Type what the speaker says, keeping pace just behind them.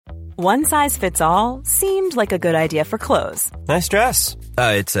One size fits all seemed like a good idea for clothes. Nice dress.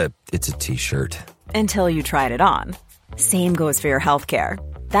 It's a t-shirt. Until you tried it on. Same goes for your healthcare.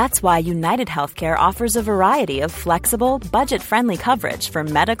 That's why United Healthcare offers a variety of flexible, budget-friendly coverage for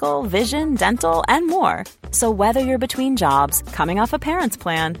medical, vision, dental, and more. So whether you're between jobs, coming off a parent's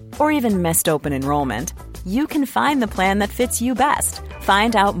plan, or even missed open enrollment, you can find the plan that fits you best.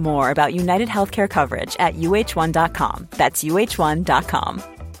 Find out more about United Healthcare coverage at uh1.com. That's uh1.com.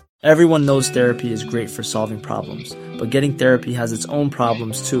 Everyone knows therapy is great for solving problems, but getting therapy has its own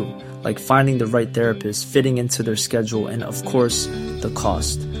problems too, like finding the right therapist, fitting into their schedule, and of course, the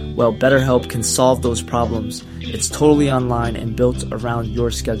cost. Well, BetterHelp can solve those problems. It's totally online and built around your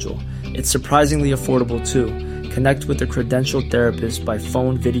schedule. It's surprisingly affordable too. Connect with a credentialed therapist by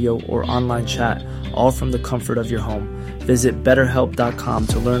phone, video, or online chat, all from the comfort of your home. Visit BetterHelp.com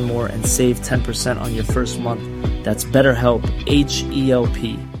to learn more and save 10% on your first month. That's BetterHelp,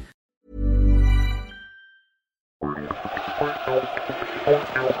 H-E-L-P.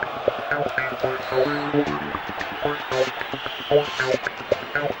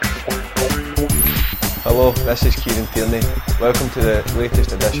 Hello, this is Kieran Tierney. Welcome to the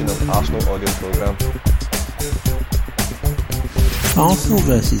latest edition of Arsenal audio programme. Arsenal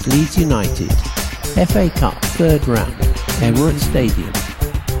vs Leeds United, FA Cup third round, Emirates Stadium,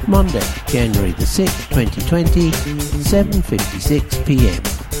 Monday, January the 6th, 2020, 7:56pm.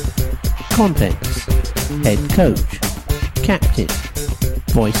 Contents: Head Coach, Captain,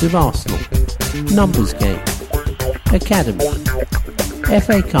 Voice of Arsenal, Numbers Game, Academy,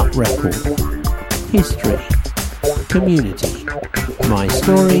 FA Cup Record, History, Community, My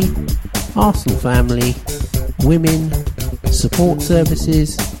Story, Arsenal Family, Women, Support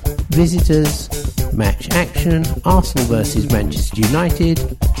Services, Visitors, Match Action, Arsenal vs Manchester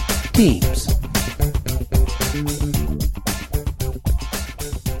United, Teams.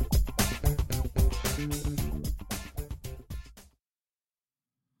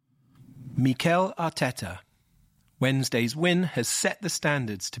 Mikel Arteta. Wednesday's win has set the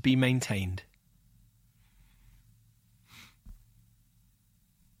standards to be maintained.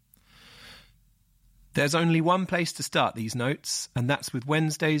 There's only one place to start these notes, and that's with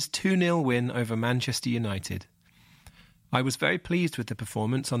Wednesday's 2-0 win over Manchester United. I was very pleased with the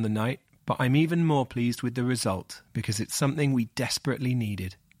performance on the night, but I'm even more pleased with the result, because it's something we desperately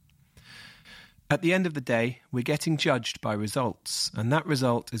needed. At the end of the day, we're getting judged by results, and that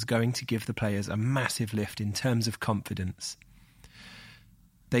result is going to give the players a massive lift in terms of confidence.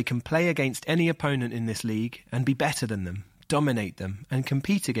 They can play against any opponent in this league and be better than them, dominate them, and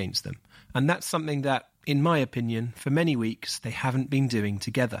compete against them. And that's something that, in my opinion, for many weeks they haven't been doing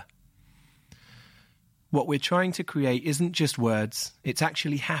together. What we're trying to create isn't just words, it's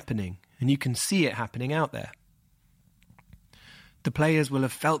actually happening, and you can see it happening out there. The players will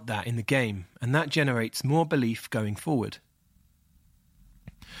have felt that in the game, and that generates more belief going forward.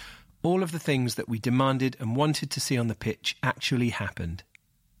 All of the things that we demanded and wanted to see on the pitch actually happened.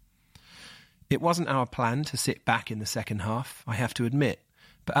 It wasn't our plan to sit back in the second half, I have to admit,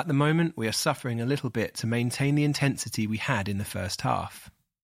 but at the moment we are suffering a little bit to maintain the intensity we had in the first half.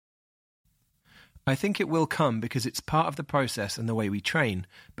 I think it will come because it's part of the process and the way we train,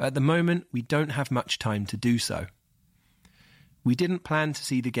 but at the moment we don't have much time to do so. We didn't plan to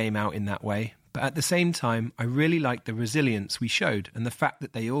see the game out in that way, but at the same time I really liked the resilience we showed and the fact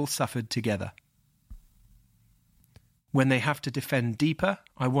that they all suffered together. When they have to defend deeper,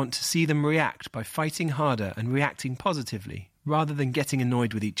 I want to see them react by fighting harder and reacting positively, rather than getting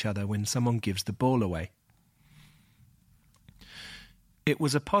annoyed with each other when someone gives the ball away. It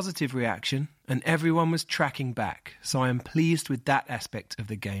was a positive reaction, and everyone was tracking back, so I am pleased with that aspect of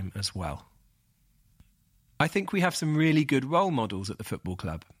the game as well. I think we have some really good role models at the football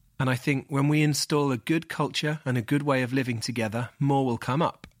club, and I think when we install a good culture and a good way of living together, more will come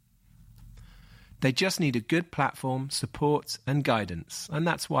up. They just need a good platform, support and guidance, and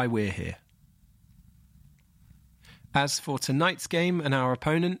that's why we're here. As for tonight's game and our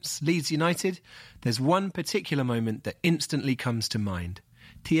opponents, Leeds United, there's one particular moment that instantly comes to mind.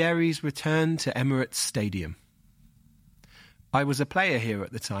 Thierry's return to Emirates Stadium. I was a player here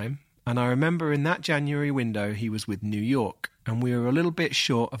at the time, and I remember in that January window he was with New York, and we were a little bit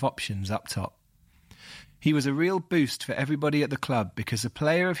short of options up top. He was a real boost for everybody at the club because a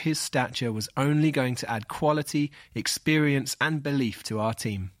player of his stature was only going to add quality, experience and belief to our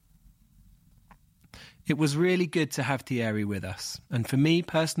team. It was really good to have Thierry with us, and for me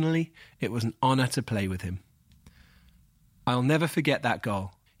personally, it was an honour to play with him. I'll never forget that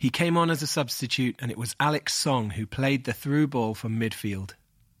goal. He came on as a substitute and it was Alex Song who played the through ball from midfield.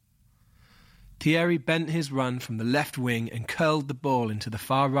 Thierry bent his run from the left wing and curled the ball into the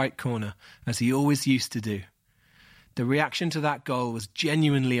far right corner, as he always used to do. The reaction to that goal was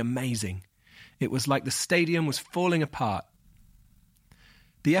genuinely amazing. It was like the stadium was falling apart.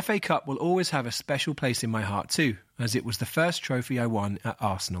 The FA Cup will always have a special place in my heart too, as it was the first trophy I won at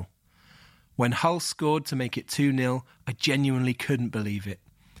Arsenal. When Hull scored to make it 2-0, I genuinely couldn't believe it.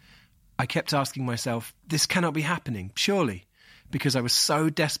 I kept asking myself, this cannot be happening, surely, because I was so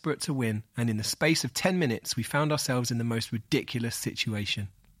desperate to win, and in the space of 10 minutes we found ourselves in the most ridiculous situation.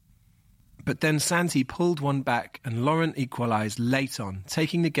 But then Santi pulled one back and Laurent equalised late on,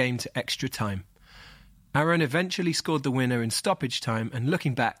 taking the game to extra time. Aaron eventually scored the winner in stoppage time, and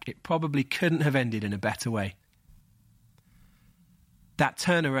looking back, it probably couldn't have ended in a better way. That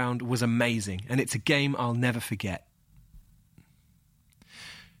turnaround was amazing, and it's a game I'll never forget.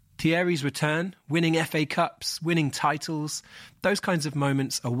 Thierry's return, winning FA Cups, winning titles, those kinds of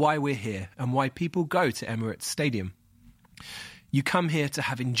moments are why we're here and why people go to Emirates Stadium. You come here to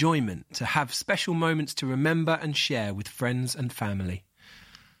have enjoyment, to have special moments to remember and share with friends and family.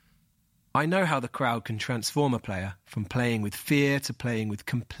 I know how the crowd can transform a player, from playing with fear to playing with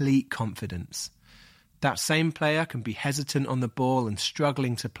complete confidence. That same player can be hesitant on the ball and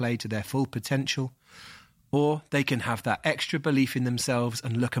struggling to play to their full potential, or they can have that extra belief in themselves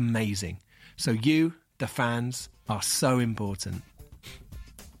and look amazing. So you, the fans, are so important.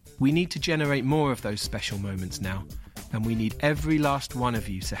 We need to generate more of those special moments now, and we need every last one of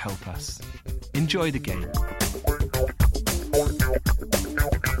you to help us. Enjoy the game.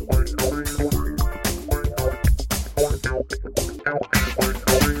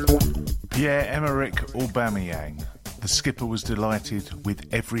 Pierre-Emerick Aubameyang. The skipper was delighted with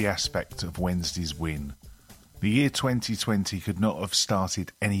every aspect of Wednesday's win. The year 2020 could not have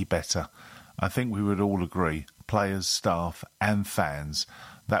started any better. I think we would all agree, players, staff and fans,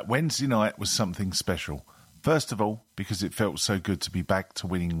 that Wednesday night was something special. First of all, because it felt so good to be back to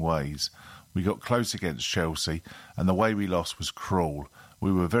winning ways. We got close against Chelsea, and the way we lost was cruel.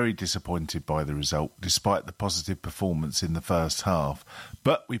 We were very disappointed by the result, despite the positive performance in the first half.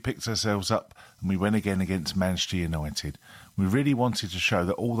 But we picked ourselves up, and we went again against Manchester United. We really wanted to show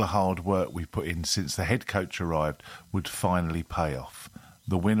that all the hard work we put in since the head coach arrived would finally pay off.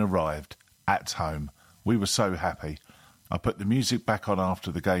 The win arrived, at home. We were so happy. I put the music back on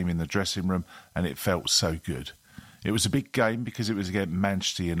after the game in the dressing room, and it felt so good. It was a big game because it was against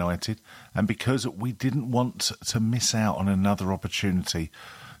Manchester United, and because we didn't want to miss out on another opportunity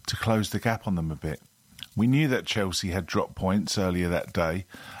to close the gap on them a bit. We knew that Chelsea had dropped points earlier that day,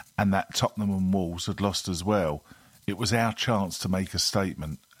 and that Tottenham and Wolves had lost as well. It was our chance to make a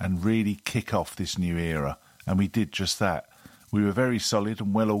statement and really kick off this new era, and we did just that. We were very solid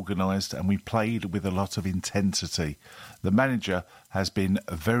and well organised, and we played with a lot of intensity. The manager has been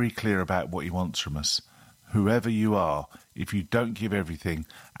very clear about what he wants from us. Whoever you are, if you don't give everything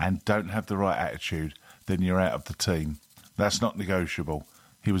and don't have the right attitude, then you're out of the team. That's not negotiable.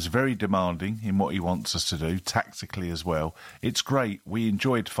 He was very demanding in what he wants us to do, tactically as well. It's great. We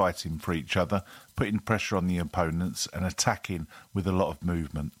enjoyed fighting for each other, putting pressure on the opponents and attacking with a lot of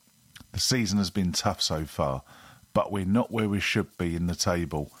movement. The season has been tough so far, but we're not where we should be in the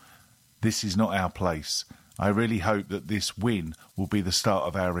table. This is not our place. I really hope that this win will be the start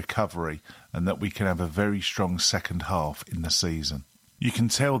of our recovery and that we can have a very strong second half in the season. You can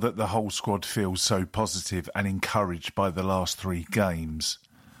tell that the whole squad feels so positive and encouraged by the last 3 games.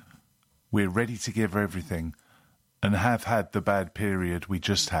 We're ready to give everything and have had the bad period we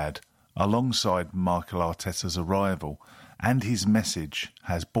just had, alongside Mikel Arteta's arrival, and his message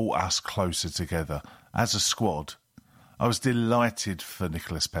has brought us closer together as a squad. I was delighted for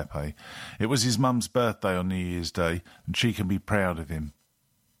Nicolas Pepe. It was his mum's birthday on New Year's Day, and she can be proud of him.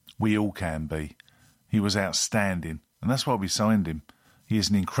 We all can be. He was outstanding, and that's why we signed him. He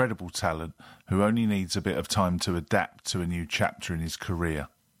is an incredible talent who only needs a bit of time to adapt to a new chapter in his career.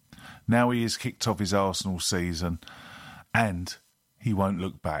 Now he has kicked off his Arsenal season, and he won't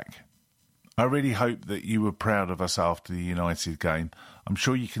look back. I really hope that you were proud of us after the United game. I'm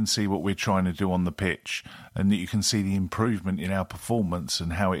sure you can see what we're trying to do on the pitch, and that you can see the improvement in our performance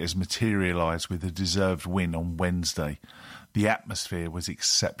and how it has materialised with a deserved win on Wednesday. The atmosphere was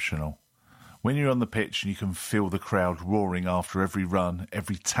exceptional. When you're on the pitch and you can feel the crowd roaring after every run,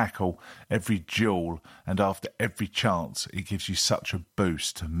 every tackle, every duel, and after every chance, it gives you such a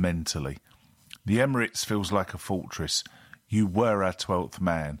boost mentally. The Emirates feels like a fortress. You were our 12th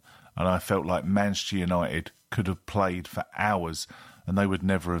man, and I felt like Manchester United could have played for hours and they would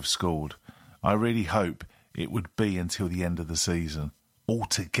never have scored. I really hope it would be until the end of the season.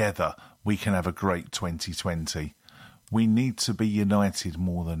 Altogether, we can have a great 2020. We need to be united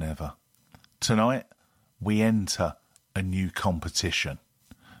more than ever. Tonight, we enter a new competition.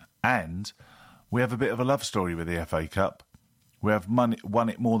 And we have a bit of a love story with the FA Cup. We have won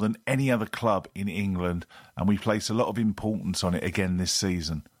it more than any other club in England, and we place a lot of importance on it again this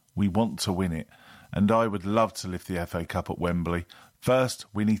season. We want to win it, and I would love to lift the FA Cup at Wembley. First,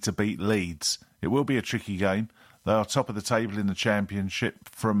 we need to beat Leeds. It will be a tricky game. They are top of the table in the Championship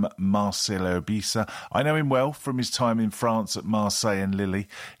from Marcelo Bielsa. I know him well from his time in France at Marseille and Lille.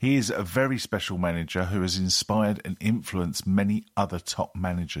 He is a very special manager who has inspired and influenced many other top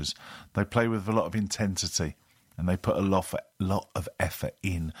managers. They play with a lot of intensity and they put a lot of effort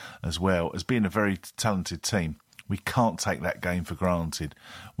in as well as being a very talented team. We can't take that game for granted.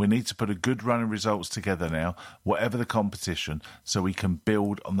 We need to put a good run of results together now, whatever the competition, so we can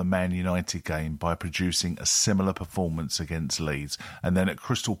build on the Man United game by producing a similar performance against Leeds and then at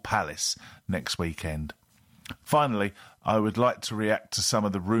Crystal Palace next weekend. Finally, I would like to react to some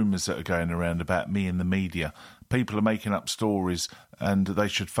of the rumours that are going around about me in the media. People are making up stories and they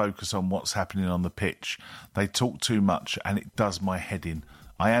should focus on what's happening on the pitch. They talk too much and it does my head in.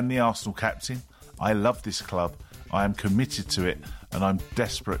 I am the Arsenal captain. I love this club. I am committed to it and I'm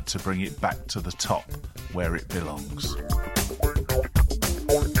desperate to bring it back to the top where it belongs.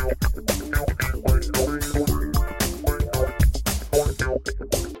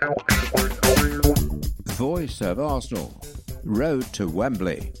 Voice of Arsenal. Road to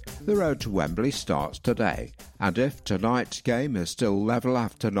Wembley. The road to Wembley starts today, and if tonight's game is still level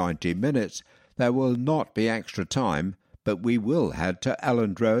after 90 minutes, there will not be extra time, but we will head to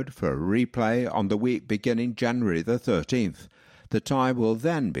Elland Road for a replay on the week beginning January the 13th. The tie will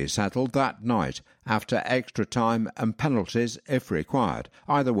then be settled that night after extra time and penalties if required.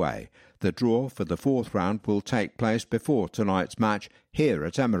 Either way, the draw for the fourth round will take place before tonight's match here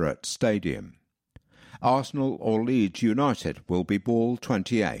at Emirates Stadium. Arsenal or Leeds United will be ball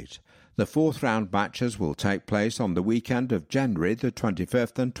 28. The fourth round matches will take place on the weekend of January the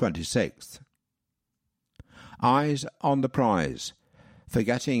 25th and 26th. Eyes on the prize.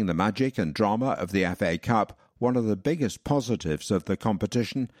 Forgetting the magic and drama of the FA Cup, one of the biggest positives of the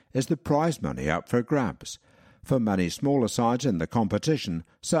competition is the prize money up for grabs. For many smaller sides in the competition,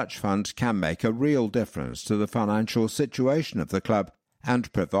 such funds can make a real difference to the financial situation of the club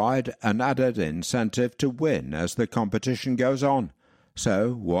and provide an added incentive to win as the competition goes on.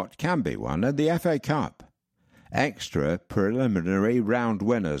 So, what can be won in the FA Cup? Extra preliminary round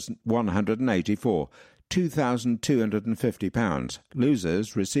winners 184, £2,250.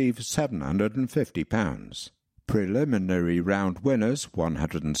 Losers receive £750. Preliminary round winners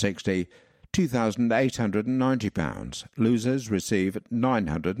 160, £2,890. Losers receive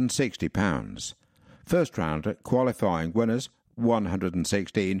 £960. First round qualifying winners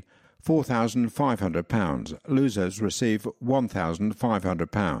 116, £4,500. Losers receive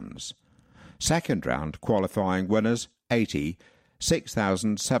 £1,500. Second round qualifying winners 80,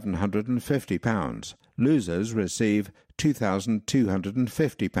 £6,750. Losers receive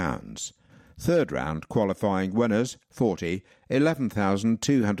 £2,250. Third round qualifying winners 40,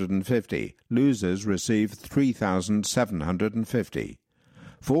 £11,250. Losers receive £3,750.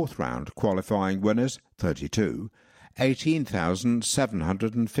 Fourth round qualifying winners 32,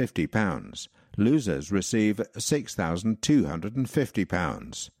 £18,750. Losers receive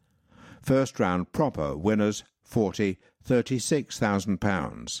 £6,250. First round proper winners 40,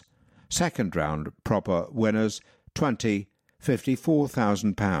 £36,000. Second round proper winners 20,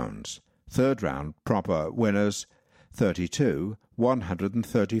 £54,000. Third round proper winners 32,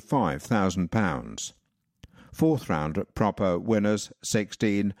 £135,000. Fourth round proper winners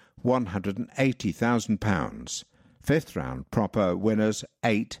 16, £180,000. Fifth round proper winners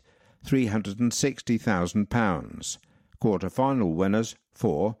 8, £360,000. Quarter-final winners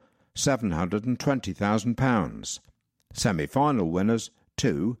 4, £720,000. Semi-final winners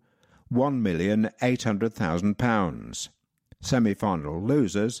 2, £1,800,000. Semi-final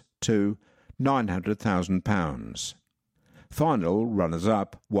losers 2, £900,000. Final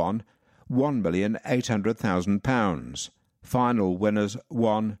runners-up 1, £1,800,000. Final winners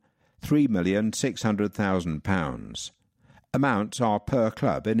 1, £3,600,000. Amounts are per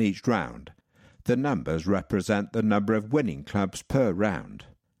club in each round. The numbers represent the number of winning clubs per round.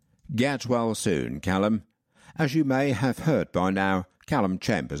 Get well soon, Callum. As you may have heard by now, Callum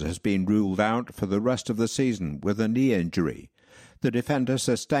Chambers has been ruled out for the rest of the season with a knee injury. The defender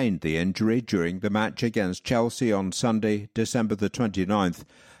sustained the injury during the match against Chelsea on Sunday, December the 29th,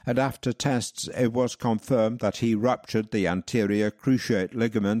 and after tests it was confirmed that he ruptured the anterior cruciate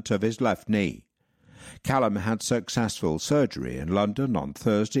ligament of his left knee. Callum had successful surgery in London on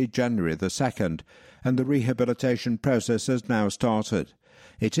Thursday, January the 2nd, and the rehabilitation process has now started.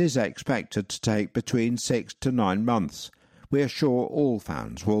 It is expected to take between 6 to 9 months. We are sure all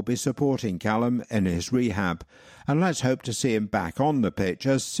fans will be supporting Callum in his rehab, and let's hope to see him back on the pitch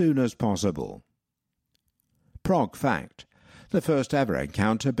as soon as possible. Prog fact. The first ever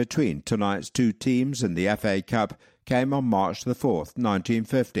encounter between tonight's two teams in the FA Cup came on March the 4th,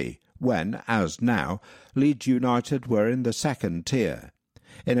 1950, when, as now, Leeds United were in the second tier.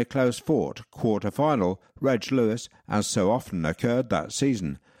 In a close-fought quarter-final, Reg Lewis, as so often occurred that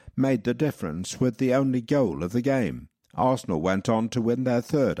season, made the difference with the only goal of the game. Arsenal went on to win their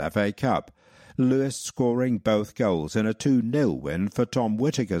third FA Cup, Lewis scoring both goals in a 2-0 win for Tom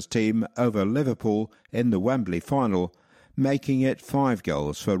Whittaker's team over Liverpool in the Wembley final, making it 5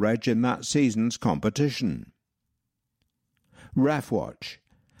 goals for Reg in that season's competition. Ref Watch.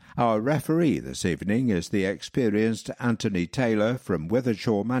 Our referee this evening is the experienced Anthony Taylor from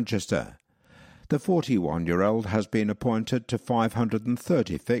Withershore, Manchester. The 41-year-old has been appointed to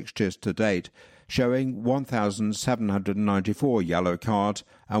 530 fixtures to date, showing 1,794 yellow cards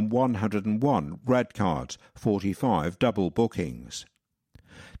and 101 red cards, 45 double bookings.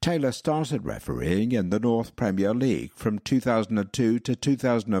 Taylor started refereeing in the North Premier League from 2002 to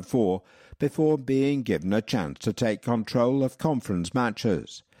 2004 before being given a chance to take control of conference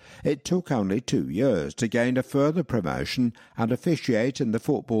matches. It took only 2 years to gain a further promotion and officiate in the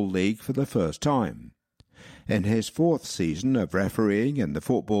Football League for the first time. In his 4th season of refereeing in the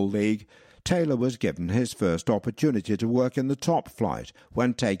Football League, Taylor was given his first opportunity to work in the top flight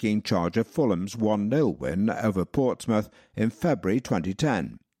when taking charge of Fulham's 1-0 win over Portsmouth in February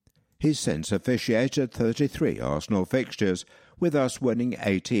 2010. He's since officiated 33 Arsenal fixtures, with us winning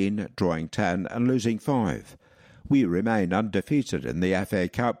 18, drawing 10 and losing 5. We remain undefeated in the FA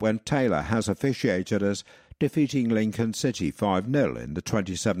Cup when Taylor has officiated us, defeating Lincoln City 5-0 in the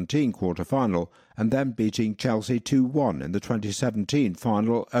 2017 quarter-final and then beating Chelsea 2-1 in the 2017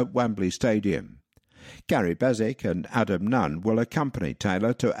 final at Wembley Stadium. Gary Bezic and Adam Nunn will accompany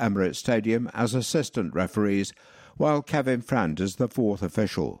Taylor to Emirates Stadium as assistant referees, while Kevin Frand is the 4th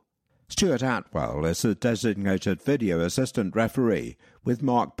official. Stuart Atwell is the designated video assistant referee, with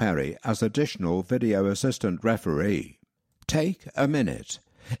Mark Perry as additional video assistant referee. Take a minute.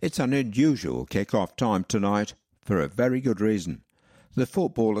 It's an unusual kick-off time tonight, for a very good reason. The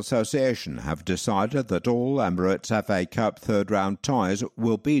Football Association have decided that all Emirates FA Cup third-round ties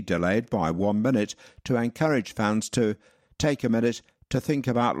will be delayed by 1 minute to encourage fans to take a minute to think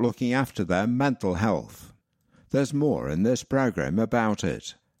about looking after their mental health. There's more in this programme about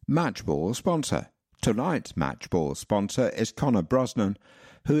it. Matchball sponsor. Tonight's Matchball sponsor is Connor Brosnan,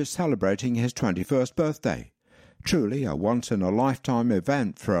 who is celebrating his 21st birthday. Truly a once-in-a-lifetime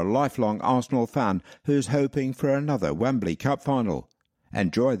event for a lifelong Arsenal fan who's hoping for another Wembley Cup final.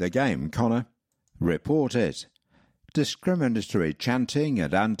 Enjoy the game, Connor. Report it. Discriminatory chanting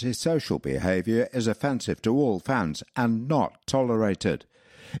and antisocial behaviour is offensive to all fans and not tolerated.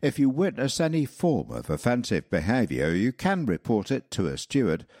 If you witness any form of offensive behaviour, you can report it to a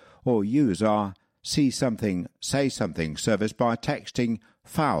steward or use our See Something, Say Something service by texting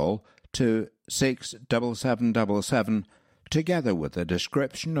FOUL to 67777 together with a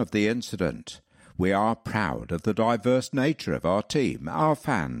description of the incident. We are proud of the diverse nature of our team, our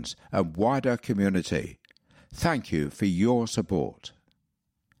fans and wider community. Thank you for your support.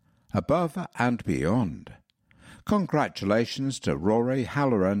 Above and beyond. Congratulations to Rory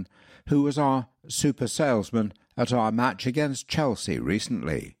Halloran, who was our super salesman at our match against Chelsea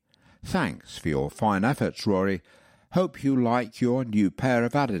recently. Thanks for your fine efforts, Rory. Hope you like your new pair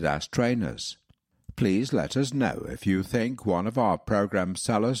of Adidas trainers. Please let us know if you think one of our programme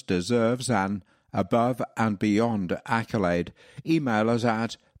sellers deserves an above and beyond accolade. Email us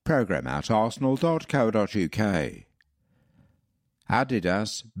at programme@arsenal.co.uk.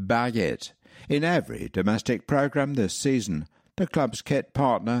 Adidas Bag It. In every domestic programme this season, the club's kit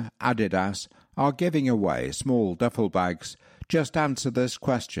partner, Adidas, are giving away small duffel bags. Just answer this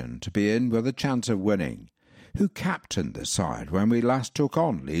question to be in with a chance of winning. Who captained the side when we last took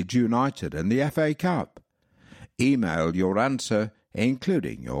on Leeds United in the FA Cup? Email your answer,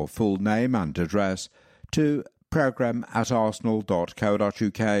 including your full name and address, to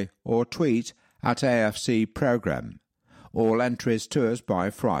programme@arsenal.co.uk or tweet @AFCprogramme. All entries to us by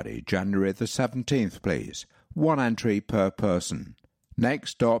Friday, January the 17th, please. 1 entry per person.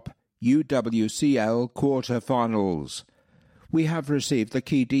 Next stop, UWCL quarter-finals. We have received the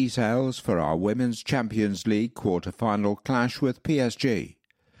key details for our Women's Champions League quarter-final clash with PSG.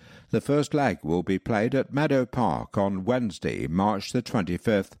 The first leg will be played at Meadow Park on Wednesday, March the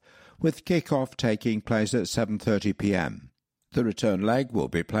 25th, with kick-off taking place at 7:30 p.m. The return leg will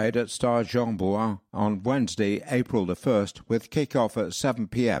be played at Stade Jean-Bouin on Wednesday, April the 1st, with kick-off at 7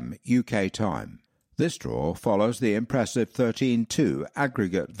 p.m. UK time. This draw follows the impressive 13-2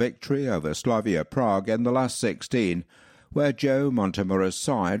 aggregate victory over Slavia Prague in the last 16, where Joe Montemurro's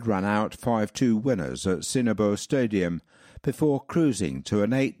side ran out 5-2 winners at Sinabo Stadium before cruising to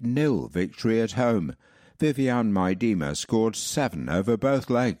an 8-0 victory at home. Viviane Miedema scored 7 over both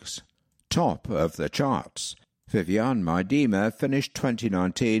legs. Top of the charts. Viviane Miedema finished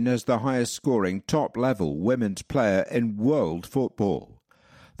 2019 as the highest-scoring top-level women's player in world football.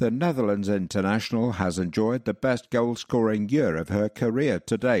 The Netherlands international has enjoyed the best goal-scoring year of her career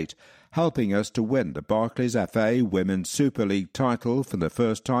to date, helping us to win the Barclays FA Women's Super League title for the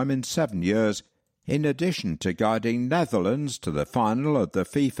first time in 7 years, in addition to guiding Netherlands to the final of the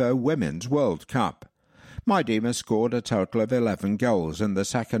FIFA Women's World Cup. Miedema scored a total of 11 goals in the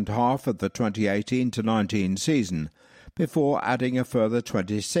second half of the 2018-19 season, before adding a further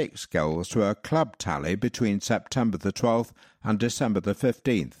 26 goals to her club tally between September the 12th and December the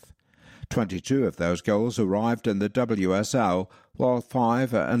 15th. 22 of those goals arrived in the WSL, while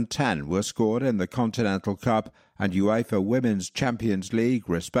 5 and 10 were scored in the Continental Cup and UEFA Women's Champions League,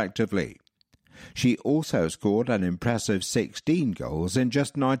 respectively. She also scored an impressive 16 goals in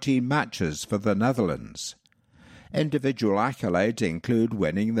just 19 matches for the Netherlands. Individual accolades include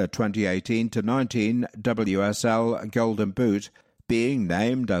winning the 2018-19 WSL Golden Boot, being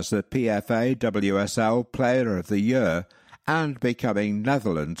named as the PFA WSL Player of the Year, and becoming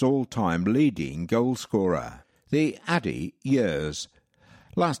Netherlands' all-time leading goalscorer. The Addy years.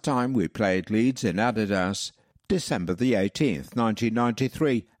 Last time we played Leeds in Adidas, December the 18th,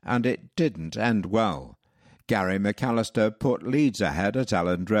 1993, and it didn't end well. Gary McAllister put Leeds ahead at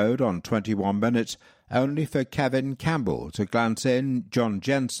Elland Road on 21 minutes, only for Kevin Campbell to glance in John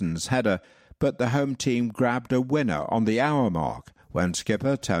Jensen's header, but the home team grabbed a winner on the hour mark when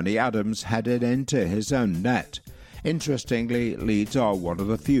skipper Tony Adams headed into his own net. Interestingly, Leeds are one of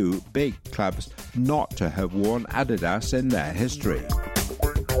the few big clubs not to have worn Adidas in their history.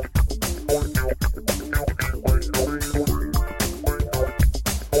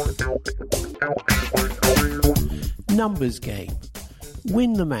 Numbers game.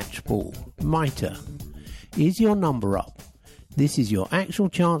 Win the match ball. Mitre. Is your number up? This is your actual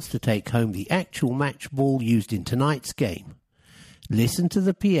chance to take home the actual match ball used in tonight's game. Listen to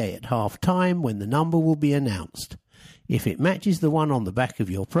the PA at half-time when the number will be announced. If it matches the one on the back of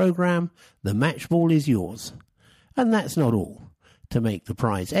your programme, the match ball is yours. And that's not all. To make the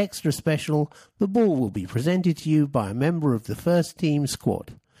prize extra special, the ball will be presented to you by a member of the first team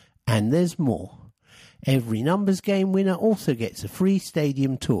squad. And there's more. Every numbers game winner also gets a free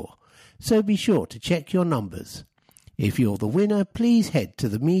stadium tour, so be sure to check your numbers. If you're the winner, please head to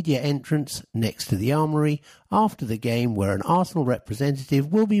the media entrance next to the Armoury after the game, where an Arsenal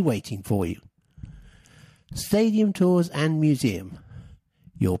representative will be waiting for you. Stadium tours and museum.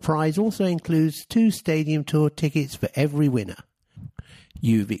 Your prize also includes 2 stadium tour tickets for every winner.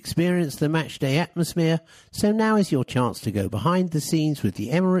 You've experienced the matchday atmosphere, so now is your chance to go behind the scenes with the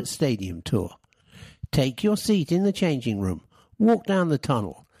Emirates Stadium tour. Take your seat in the changing room, walk down the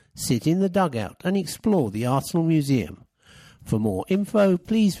tunnel, sit in the dugout and explore the Arsenal Museum. For more info,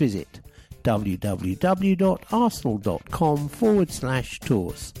 please visit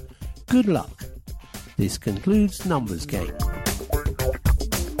www.arsenal.com/tours. Good luck. This concludes Numbers Game.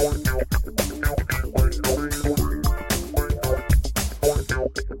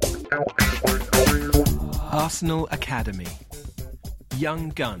 Arsenal Academy. Young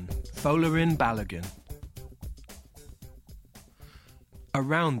gun, Folarin Balogun.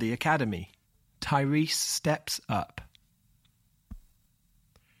 Around the academy, Tyrese steps up.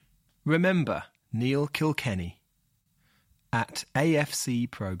 Remember Neil Kilkenny. At AFC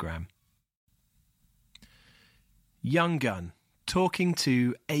Programme. Young gun, talking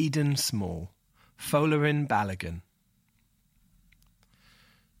to Aidan Small, Folarin Balogun.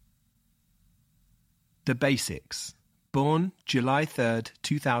 The basics. Born July 3rd,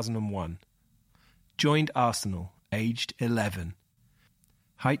 2001. Joined Arsenal, aged 11.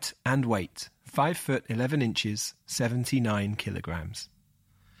 Height and weight, 5 foot 11 inches, 79 kilograms.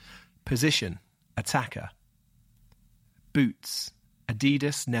 Position, attacker. Boots,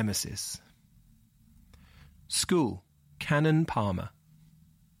 Adidas Nemesis. School, Canon Palmer.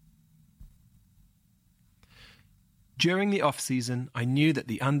 During the off-season, I knew that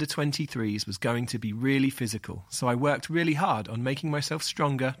the under-23s was going to be really physical, so I worked really hard on making myself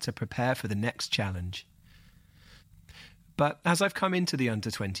stronger to prepare for the next challenge. But as I've come into the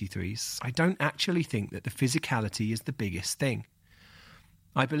under-23s, I don't actually think that the physicality is the biggest thing.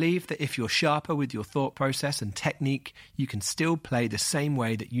 I believe that if you're sharper with your thought process and technique, you can still play the same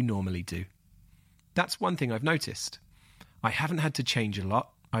way that you normally do. That's one thing I've noticed. I haven't had to change a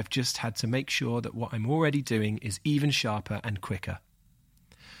lot. I've just had to make sure that what I'm already doing is even sharper and quicker.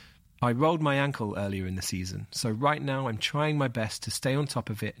 I rolled my ankle earlier in the season, so right now I'm trying my best to stay on top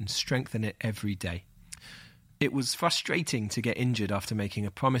of it and strengthen it every day. It was frustrating to get injured after making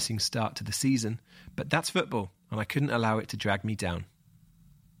a promising start to the season, but that's football, and I couldn't allow it to drag me down.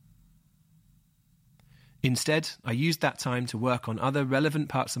 Instead, I used that time to work on other relevant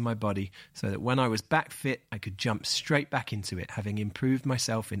parts of my body so that when I was back fit, I could jump straight back into it, having improved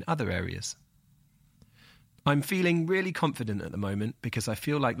myself in other areas. I'm feeling really confident at the moment because I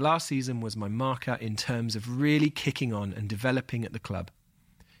feel like last season was my marker in terms of really kicking on and developing at the club.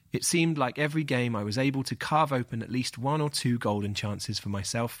 It seemed like every game I was able to carve open at least 1 or 2 golden chances for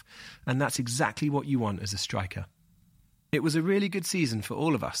myself, and that's exactly what you want as a striker. It was a really good season for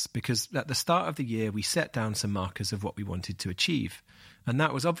all of us because at the start of the year we set down some markers of what we wanted to achieve, and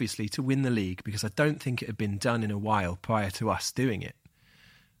that was obviously to win the league because I don't think it had been done in a while prior to us doing it.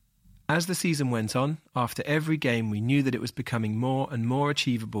 As the season went on, after every game we knew that it was becoming more and more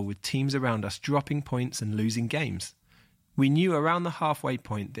achievable with teams around us dropping points and losing games. We knew around the halfway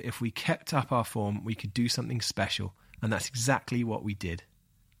point that if we kept up our form we could do something special, and that's exactly what we did.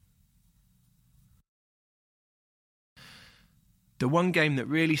 The one game that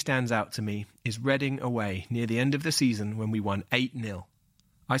really stands out to me is Reading away near the end of the season when we won 8-0.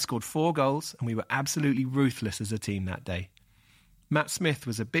 I scored 4 goals and we were absolutely ruthless as a team that day. Matt Smith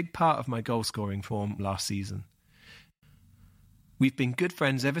was a big part of my goal-scoring form last season. We've been good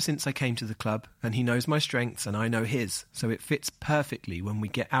friends ever since I came to the club, and he knows my strengths and I know his, so it fits perfectly when we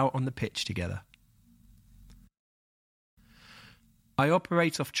get out on the pitch together. I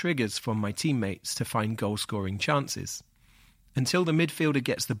operate off triggers from my teammates to find goal-scoring chances. Until the midfielder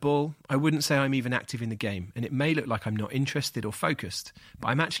gets the ball, I wouldn't say I'm even active in the game, and it may look like I'm not interested or focused, but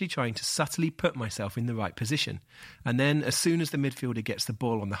I'm actually trying to subtly put myself in the right position. And then, as soon as the midfielder gets the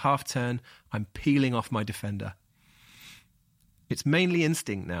ball on the half-turn, I'm peeling off my defender. It's mainly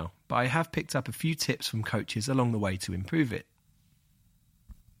instinct now, but I have picked up a few tips from coaches along the way to improve it.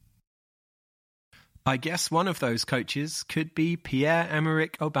 I guess one of those coaches could be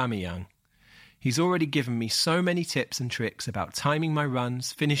Pierre-Emerick Aubameyang. He's already given me so many tips and tricks about timing my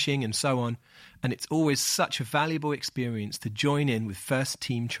runs, finishing and so on, and it's always such a valuable experience to join in with first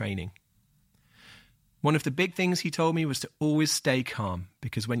team training. One of the big things he told me was to always stay calm,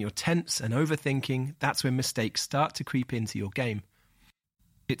 because when you're tense and overthinking, that's when mistakes start to creep into your game.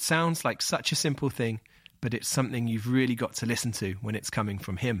 It sounds like such a simple thing, but it's something you've really got to listen to when it's coming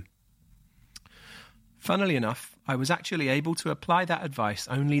from him. Funnily enough, I was actually able to apply that advice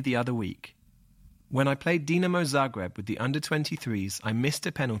only the other week. When I played Dinamo Zagreb with the under-23s, I missed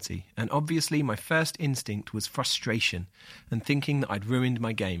a penalty, and obviously my first instinct was frustration and thinking that I'd ruined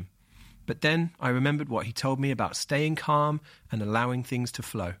my game. But then I remembered what he told me about staying calm and allowing things to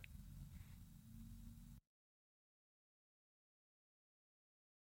flow.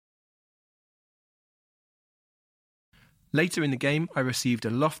 Later in the game, I received a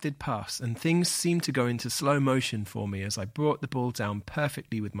lofted pass and things seemed to go into slow motion for me as I brought the ball down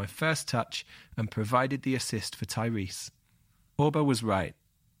perfectly with my first touch and provided the assist for Tyrese. Orba was right.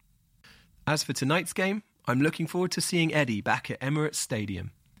 As for tonight's game, I'm looking forward to seeing Eddie back at Emirates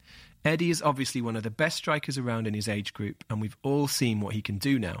Stadium. Eddie is obviously one of the best strikers around in his age group, and we've all seen what he can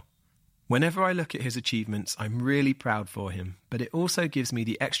do now. Whenever I look at his achievements, I'm really proud for him, but it also gives me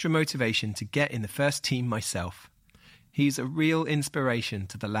the extra motivation to get in the first team myself. He's a real inspiration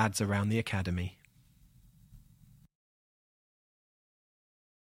to the lads around the academy.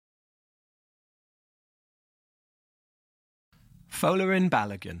 Folarin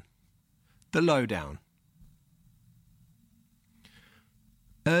Balogun. The Lowdown.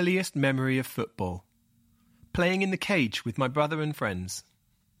 Earliest memory of football. Playing in the cage with my brother and friends.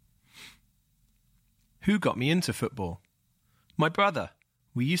 Who got me into football? My brother.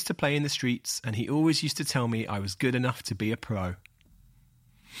 We used to play in the streets, and he always used to tell me I was good enough to be a pro.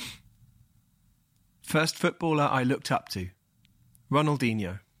 First footballer I looked up to.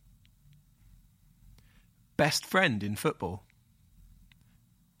 Ronaldinho. Best friend in football.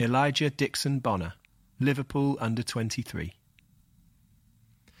 Elijah Dixon Bonner, Liverpool under-23.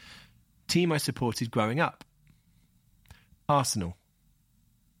 Team I supported growing up. Arsenal.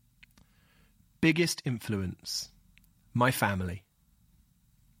 Biggest influence. My family.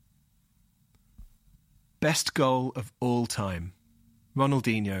 Best goal of all time.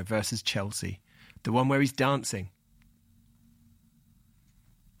 Ronaldinho versus Chelsea. The one where he's dancing.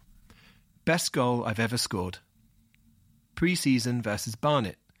 Best goal I've ever scored. Pre-season versus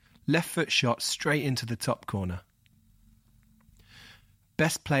Barnet. Left foot shot straight into the top corner.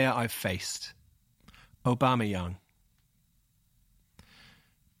 Best player I've faced. Aubameyang.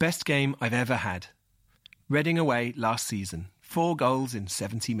 Best game I've ever had. Reading away last season. 4 goals in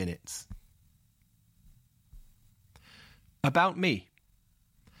 70 minutes. About me.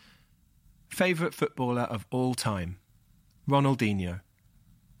 Favourite footballer of all time. Ronaldinho.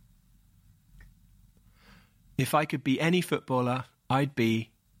 If I could be any footballer, I'd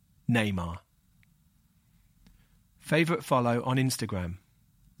be Neymar. Favourite follow on Instagram.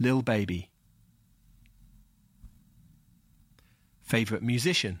 Lil Baby. Favourite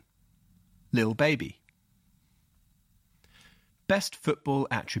musician. Lil Baby. Best football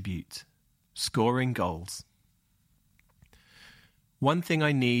attribute. Scoring goals. One thing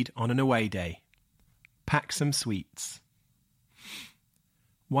I need on an away day. Pack some sweets.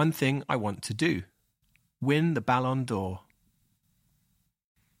 One thing I want to do. Win the Ballon d'Or.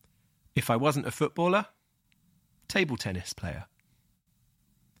 If I wasn't a footballer, table tennis player.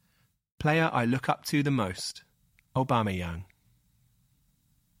 Player I look up to the most. Aubameyang.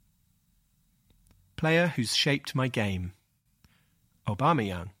 Player who's shaped my game.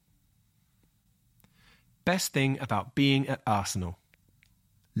 Aubameyang. Best thing about being at Arsenal.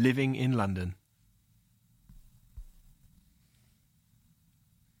 Living in London.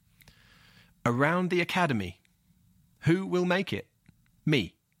 Around the academy. Who will make it?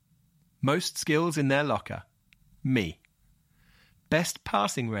 Me. Most skills in their locker. Me. Best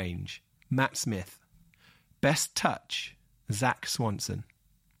passing range. Matt Smith. Best touch. Zach Swanson.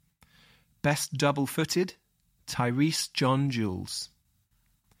 Best double-footed. Tyrese John Jules.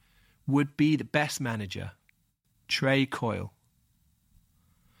 Would be the best manager. Trey Coyle.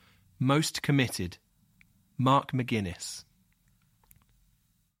 Most committed. Mark McGuinness.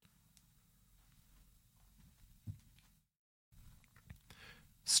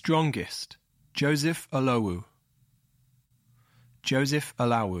 Strongest. Joseph Olowu. Joseph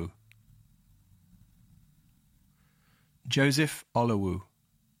Olawu. Joseph Olowu.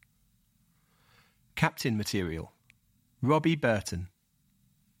 Captain material. Robbie Burton.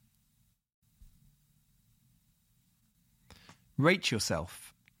 Rate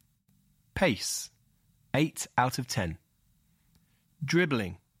yourself. Pace. 8 out of 10.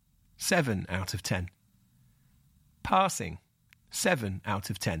 Dribbling. 7 out of 10. Passing. 7 out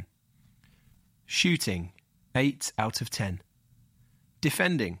of 10. Shooting. 8 out of 10.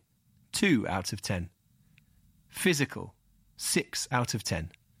 Defending. 2 out of 10. Physical. 6 out of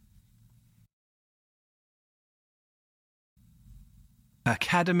 10.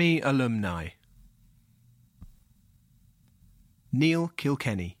 Academy alumni. Neil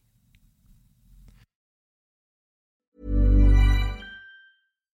Kilkenny.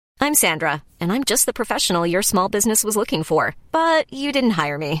 I'm Sandra, and I'm just the professional your small business was looking for. But you didn't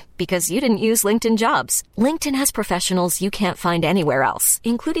hire me because you didn't use LinkedIn Jobs. LinkedIn has professionals you can't find anywhere else,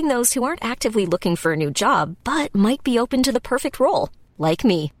 including those who aren't actively looking for a new job, but might be open to the perfect role, like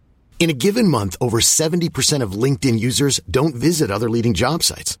me. In a given month, over 70% of LinkedIn users don't visit other leading job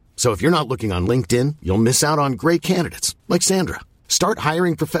sites. So if you're not looking on LinkedIn, you'll miss out on great candidates like Sandra. Start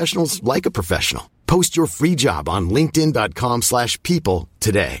hiring professionals like a professional. Post your free job on linkedin.com/people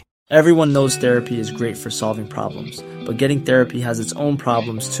today. Everyone knows therapy is great for solving problems, but getting therapy has its own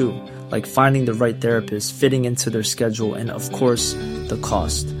problems too, like finding the right therapist, fitting into their schedule, and of course, the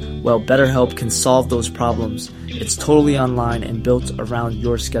cost. Well, BetterHelp can solve those problems. It's totally online and built around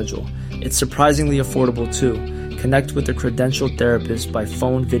your schedule. It's surprisingly affordable too. Connect with a credentialed therapist by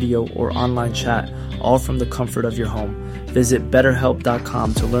phone, video, or online chat, all from the comfort of your home. Visit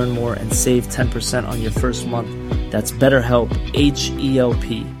BetterHelp.com to learn more and save 10% on your first month. That's BetterHelp,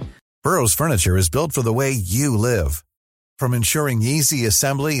 H-E-L-P. Burrow's furniture is built for the way you live. From ensuring easy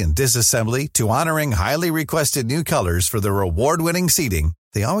assembly and disassembly to honoring highly requested new colors for their award-winning seating,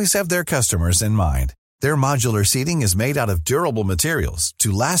 they always have their customers in mind. Their modular seating is made out of durable materials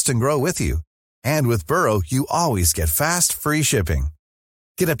to last and grow with you. And with Burrow, you always get fast, free shipping.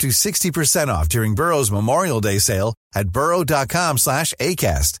 Get up to 60% off during Burrow's Memorial Day sale at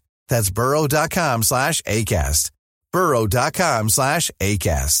burrow.com/ACAST. That's burrow.com/ACAST.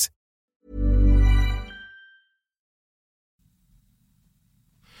 burrow.com/ACAST.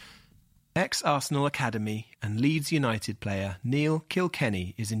 Ex-Arsenal Academy and Leeds United player Neil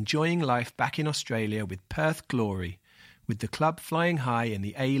Kilkenny is enjoying life back in Australia with Perth glory, with the club flying high in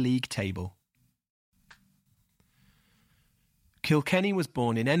the A-League table. Kilkenny was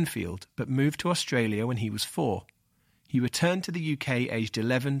born in Enfield but moved to Australia when he was 4. He returned to the UK aged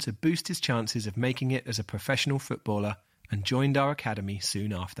 11 to boost his chances of making it as a professional footballer and joined our academy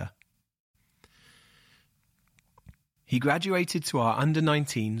soon after. He graduated to our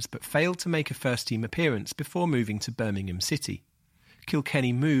under-19s but failed to make a first-team appearance before moving to Birmingham City.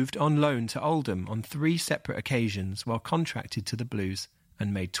 Kilkenny moved on loan to Oldham on 3 separate occasions while contracted to the Blues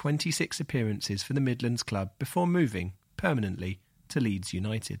and made 26 appearances for the Midlands club before moving, permanently, to Leeds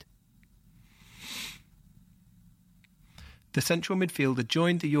United. The central midfielder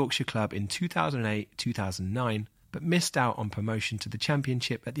joined the Yorkshire club in 2008-2009 but missed out on promotion to the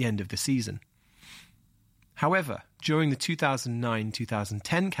Championship at the end of the season. However, during the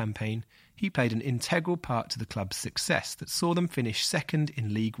 2009-2010 campaign, he played an integral part to the club's success that saw them finish second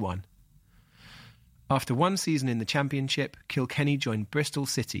in League One. After 1 season in the Championship, Kilkenny joined Bristol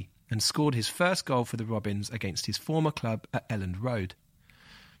City and scored his first goal for the Robins against his former club at Elland Road.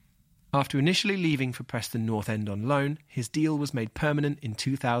 After initially leaving for Preston North End on loan, his deal was made permanent in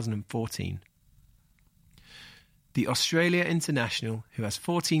 2014. The Australia international, who has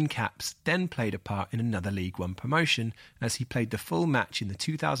 14 caps, then played a part in another League One promotion as he played the full match in the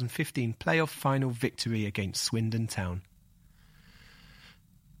 2015 playoff final victory against Swindon Town.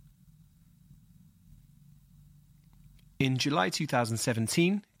 In July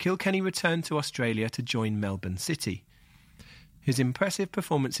 2017, Kilkenny returned to Australia to join Melbourne City. His impressive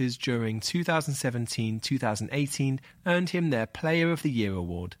performances during 2017-2018 earned him their Player of the Year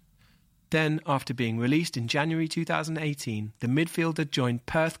award. Then, after being released in January 2018, the midfielder joined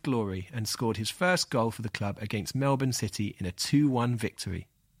Perth Glory and scored his first goal for the club against Melbourne City in a 2-1 victory.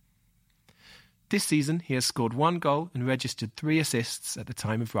 This season, he has scored 1 goal and registered 3 assists at the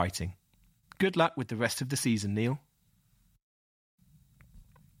time of writing. Good luck with the rest of the season, Neil.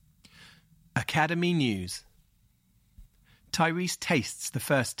 Academy News. Tyrese tastes the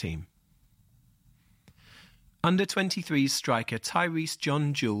first team. Under-23s striker Tyrese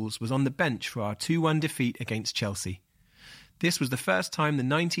John Jules was on the bench for our 2-1 defeat against Chelsea. This was the first time the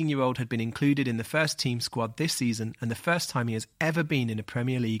 19-year-old had been included in the first team squad this season and the first time he has ever been in a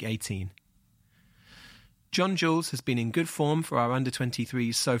Premier League 18. John Jules has been in good form for our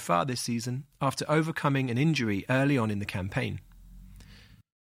under-23s so far this season after overcoming an injury early on in the campaign.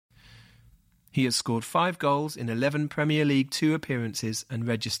 He has scored 5 goals in 11 Premier League 2 appearances and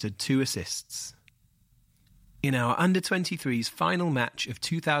registered 2 assists. In our under-23s final match of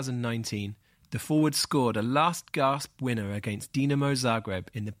 2019, the forward scored a last-gasp winner against Dinamo Zagreb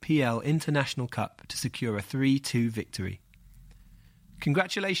in the PL International Cup to secure a 3-2 victory.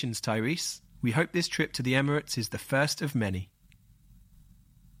 Congratulations, Tyrese. We hope this trip to the Emirates is the first of many.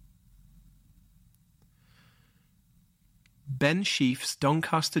 Ben Sheaf's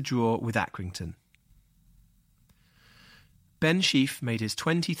Doncaster draw with Accrington. Ben Sheaf made his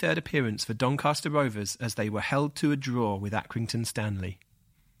 23rd appearance for Doncaster Rovers as they were held to a draw with Accrington Stanley.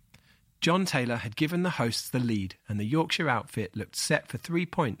 John Taylor had given the hosts the lead and the Yorkshire outfit looked set for 3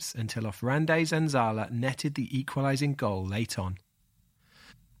 points until Ofrande Zanzala netted the equalising goal late on.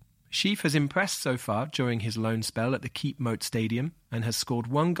 Sheaf has impressed so far during his loan spell at the Keep Moat Stadium and has scored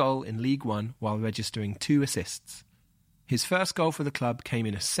 1 goal in League One while registering 2 assists. His first goal for the club came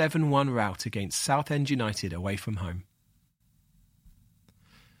in a 7-1 rout against Southend United away from home.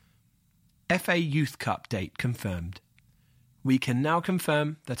 FA Youth Cup date confirmed. We can now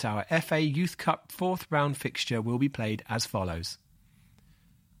confirm that our FA Youth Cup 4th round fixture will be played as follows.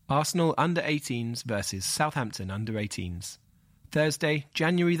 Arsenal under-18s versus Southampton under-18s. Thursday,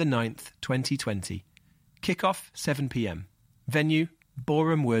 January the 9th, 2020. Kick-off 7 p.m. Venue,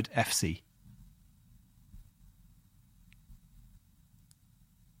 Boreham Wood FC.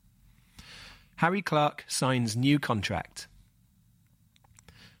 Harry Clarke signs new contract.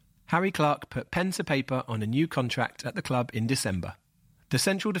 Harry Clarke put pen to paper on a new contract at the club in December. The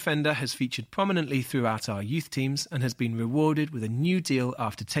central defender has featured prominently throughout our youth teams and has been rewarded with a new deal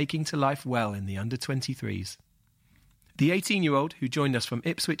after taking to life well in the under-23s. The 18-year-old, who joined us from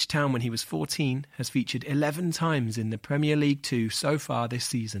Ipswich Town when he was 14, has featured 11 times in the Premier League 2 so far this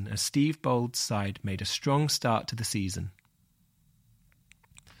season as Steve Bold's side made a strong start to the season.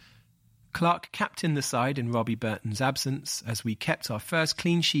 Clarke captained the side in Robbie Burton's absence as we kept our first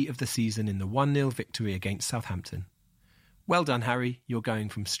clean sheet of the season in the 1-0 victory against Southampton. Well done, Harry. You're going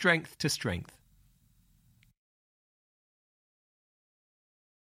from strength to strength.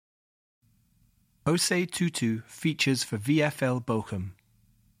 Osei Tutu features for VfL Bochum.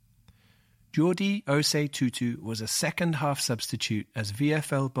 Jordi Osei Tutu was a second-half substitute as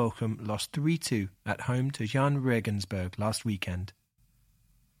VfL Bochum lost 3-2 at home to Jan Regensburg last weekend.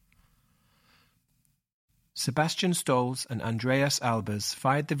 Sebastian Stolz and Andreas Albers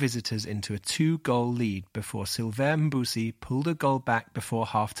fired the visitors into a 2-goal lead before Sylvain Mbusi pulled a goal back before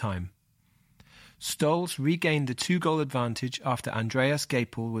half-time. Stolz regained the 2-goal advantage after Andreas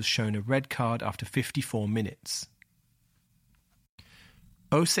Gapel was shown a red card after 54 minutes.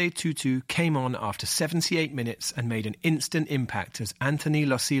 Osei Tutu came on after 78 minutes and made an instant impact as Anthony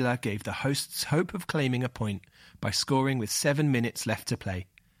Losila gave the hosts hope of claiming a point by scoring with 7 minutes left to play.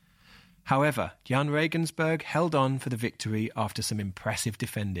 However, Jan Regensburg held on for the victory after some impressive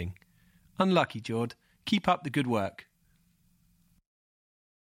defending. Unlucky, Jord. Keep up the good work.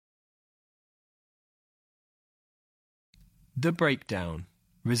 The Breakdown.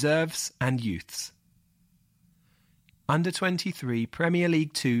 Reserves and Youths. Under-23 Premier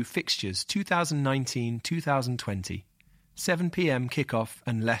League 2 fixtures 2019-2020. 7 p.m. kick-off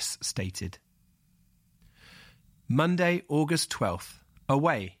unless stated. Monday, August 12th.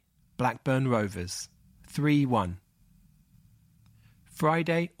 Away, Blackburn Rovers. 3-1.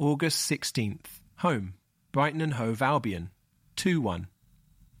 Friday, August 16th. Home, Brighton and Hove Albion. 2-1.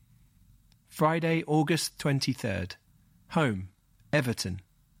 Friday, August 23rd. Home, Everton.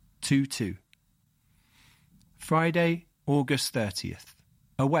 2-2. Friday, August 30th.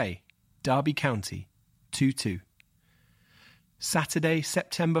 Away, Derby County. 2-2. Saturday,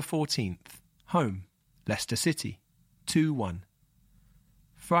 September 14th. Home, Leicester City. 2-1.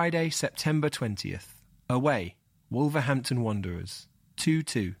 Friday, September 20th. Away, Wolverhampton Wanderers.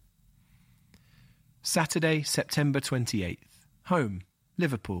 2-2. Saturday, September 28th. Home,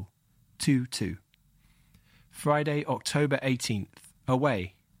 Liverpool. 2-2. Friday, October 18th.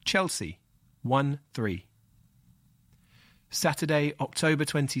 Away, Chelsea. 1-3. Saturday, October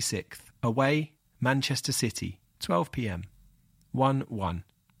 26th. Away, Manchester City. 12 p.m. 1-1.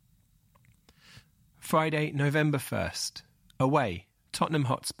 Friday, November 1st. Away, Tottenham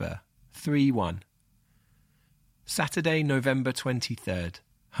Hotspur. 3-1. Saturday, November 23rd.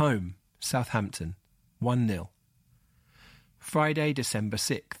 Home, Southampton. 1-0. Friday, December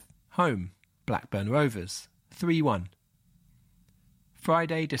 6th. Home, Blackburn Rovers. 3-1.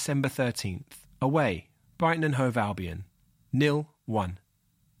 Friday, December 13th. Away, Brighton and Hove Albion. 0-1.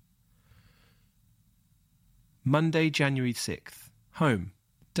 Monday, January 6th. Home,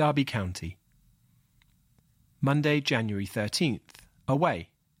 Derby County. Monday, January 13th. Away,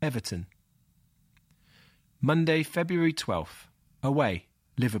 Everton. Monday, February 12th. Away,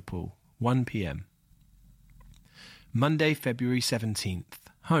 Liverpool. 1 p.m. Monday, February 17th.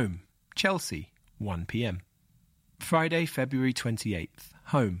 Home, Chelsea. 1 p.m. Friday, February 28th.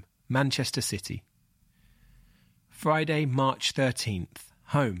 Home, Manchester City. Friday, March 13th.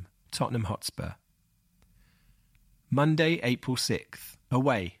 Home, Tottenham Hotspur. Monday, April 6th.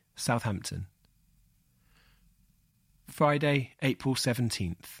 Away, Southampton. Friday, April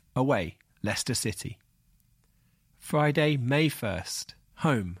 17th. Away, Leicester City. Friday, May 1st.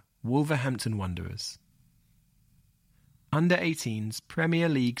 Home, Wolverhampton Wanderers. Under-18s Premier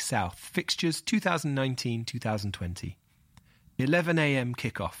League South fixtures 2019-2020. 11 a.m.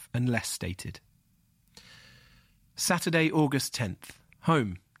 kick-off unless stated. Saturday, August 10th.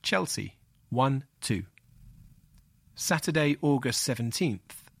 Home, Chelsea. 1-2. Saturday, August 17th.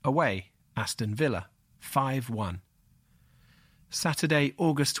 Away, Aston Villa. 5-1. Saturday,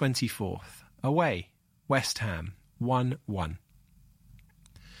 August 24th. Away, West Ham. 1-1.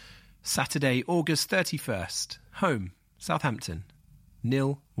 Saturday, August 31st. Home, Southampton.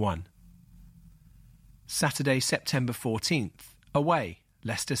 0-1. Saturday, September 14th. Away,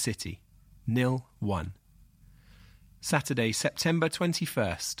 Leicester City. 0-1. Saturday, September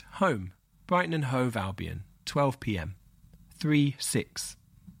 21st. Home, Brighton and Hove Albion. 12 p.m. 3-6.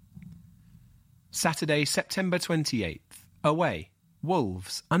 Saturday, September 28th. Away,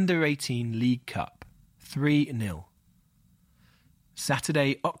 Wolves Under-18 League Cup. 3-0.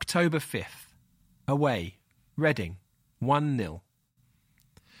 Saturday, October 5th. Away, Reading. 1-0.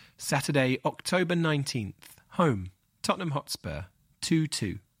 Saturday, October 19th. Home, Tottenham Hotspur.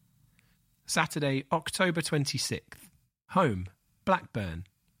 2-2. Saturday, October 26th. Home, Blackburn.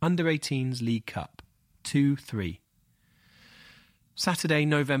 Under-18s League Cup. 2-3. Saturday,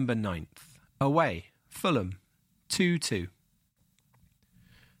 November 9th. Away, Fulham. 2-2.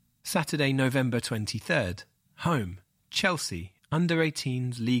 Saturday, November 23rd. Home, Chelsea.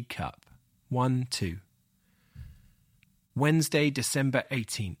 Under-18s League Cup. 1-2. Wednesday, December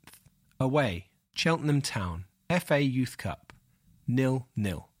 18th. Away, Cheltenham Town. FA Youth Cup.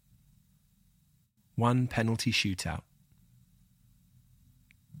 0-0. 1 penalty shootout.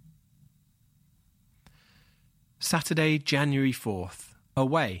 Saturday, January 4th.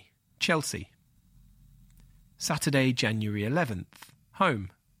 Away, Chelsea. Saturday, January 11th.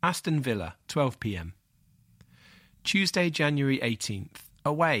 Home, Aston Villa, 12 p.m. Tuesday, January 18th.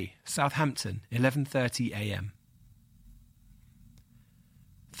 Away, Southampton, 11:30 a.m.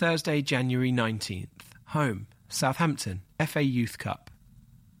 Thursday, January 19th. Home, Southampton, FA Youth Cup.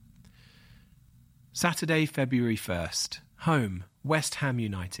 Saturday, February 1st. Home, West Ham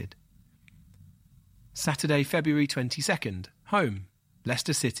United. Saturday, February 22nd, home,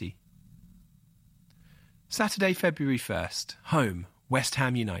 Leicester City. Saturday, February 1st, home, West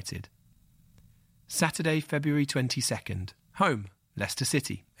Ham United. Saturday, February 22nd, home, Leicester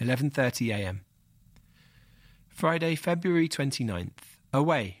City, 11:30 a.m. Friday, February 29th,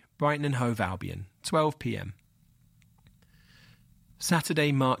 away, Brighton and Hove Albion, 12 p.m.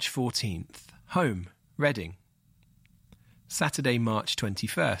 Saturday, March 14th, home, Reading. Saturday, March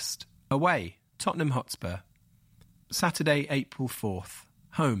 21st, away, Tottenham Hotspur. Saturday, April 4th,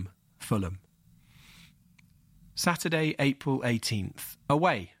 home, Fulham. Saturday, April 18th,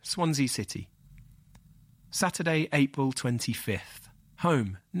 away, Swansea City. Saturday, April 25th,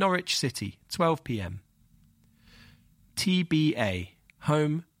 home, Norwich City, 12 p.m. TBA,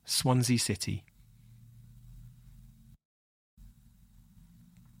 home, Swansea City.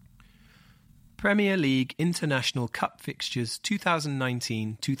 Premier League International Cup fixtures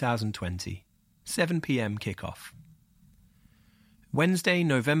 2019-2020, 7 p.m. kickoff. Wednesday,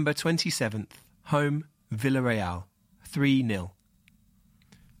 November 27th, home, Villarreal, 3-0.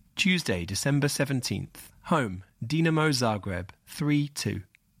 Tuesday, December 17th, home, Dinamo Zagreb, 3-2.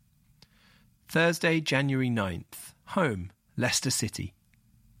 Thursday, January 9th, home, Leicester City.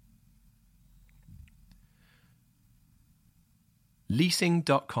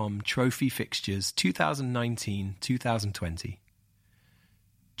 Leasing.com Trophy Fixtures 2019-2020.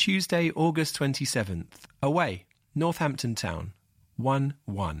 Tuesday, August 27th, away, Northampton Town,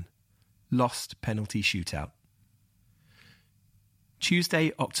 1-1. Lost penalty shootout.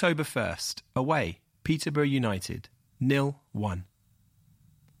 Tuesday, October 1st, away, Peterborough United, 0-1.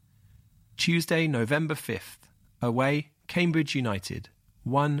 Tuesday, November 5th, away, Cambridge United,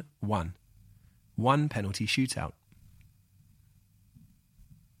 1-1. 1 penalty shootout.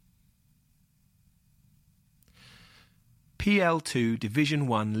 PL2 Division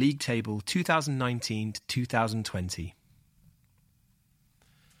 1 League Table 2019-2020.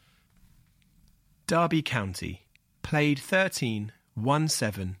 Derby County, played 13, won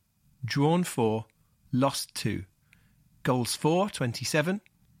 7, drawn 4, lost 2. Goals for, 27.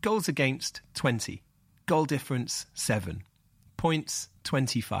 Goals against, 20. Goal difference, 7. Points,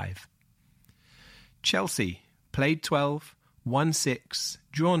 25. Chelsea, played 12, won 6,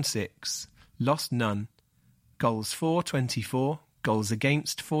 drawn 6, lost none. Goals for, 24. Goals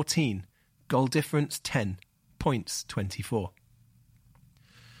against, 14. Goal difference, 10. Points, 24.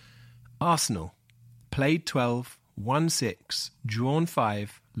 Arsenal, played 12, won 6, drawn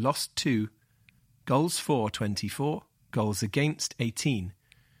 5, lost 2. Goals for, 24. Goals against, 18.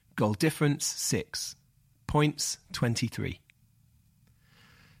 Goal difference, 6. Points, 23.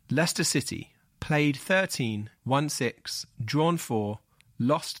 Leicester City, played 13, won 6, drawn 4,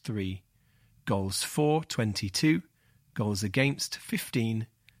 lost 3. Goals for, 22. Goals against, 15.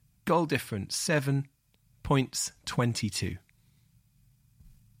 Goal difference, 7. Points, 22.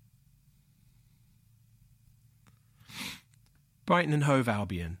 Brighton and Hove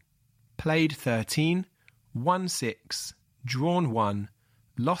Albion, played 13, won 6, drawn 1,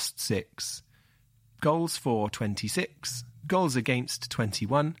 lost 6. Goals for, 26. Goals against,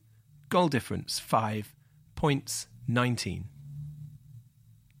 21. Goal difference, 5. Points, 19.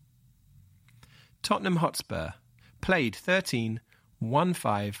 Tottenham Hotspur, played 13, won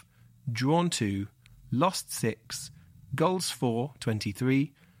 5, drawn 2, lost 6, goals for,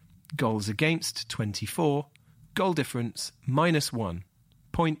 23, goals against, 24, goal difference, -1,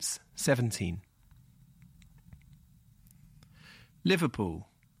 points, 17. Liverpool,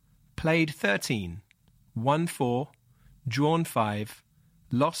 played 13, won 4, drawn 5,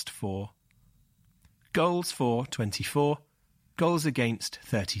 lost 4, goals for, 24, goals against,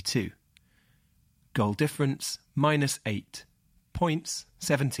 32. Goal difference, -8. Points,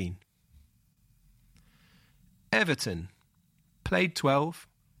 17. Everton, played 12,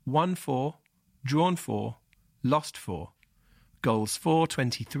 won 4, drawn 4, lost 4. Goals for,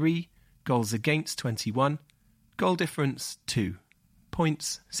 23. Goals against, 21. Goal difference, 2.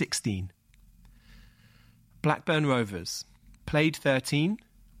 Points, 16. Blackburn Rovers, played 13,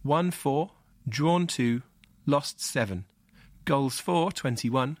 won 4, drawn 2, lost 7. Goals for,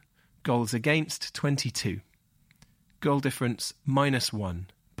 21. Goals against, 22. Goal difference,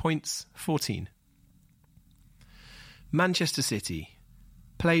 -1. Points, 14. Manchester City,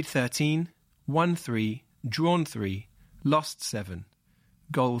 played 13, won 3, drawn 3, lost 7.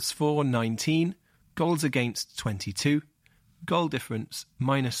 Goals for, 19. Goals against, 22. Goal difference,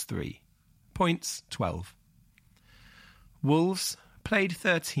 -3. Points, 12. Wolves, played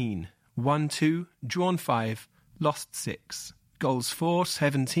 13, won 2, drawn 5, lost 6. Goals for,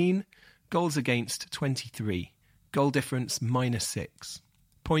 17. Goals against, 23. goal difference -6,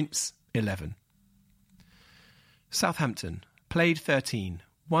 points 11. Southampton, played 13,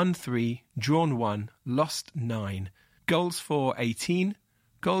 won 3, drawn 1, lost 9, goals for 18,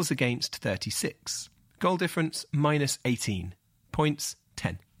 goals against 36, goal difference -18, points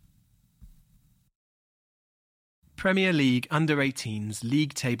 10. Premier League Under-18s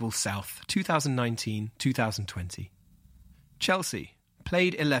League Table South 2019-2020. Chelsea,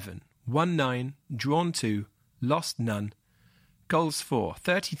 played 11, won 9, drawn 2, lost none, goals for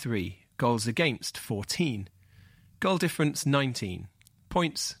 33, goals against 14, goal difference 19,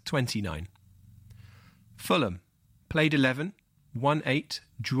 points 29. Fulham, played 11, won 8,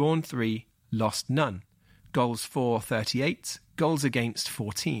 drawn 3, lost none, goals for 38, goals against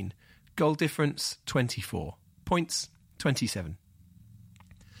 14, goal difference 24, points 27.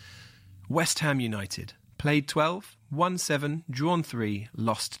 West Ham United, played 12, won 7, drawn 3,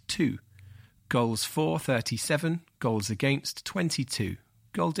 lost 2, goals for 37, goals against 22,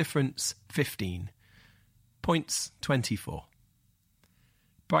 goal difference 15, points 24.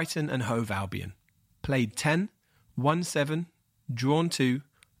 Brighton and Hove Albion, played 10, won 7, drawn 2,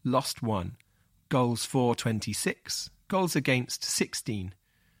 lost 1, goals for 26, goals against 16,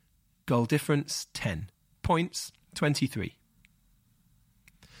 goal difference 10, points 23.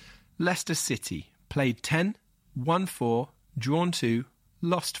 Leicester City, played 10, won 4, drawn 2,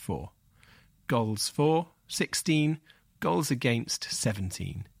 lost 4, goals for 16, goals against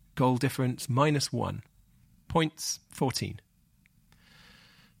 17, goal difference -1, points 14.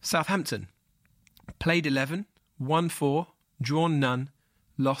 Southampton, played 11, won 4, drawn none,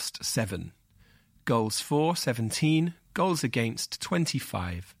 lost 7, goals for 17, goals against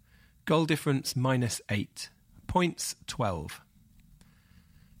 25, goal difference -8, points 12.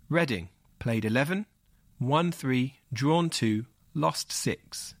 Reading, played 11, won 3, drawn 2, lost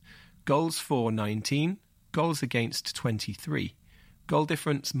 6, goals for 19, goals against 23, goal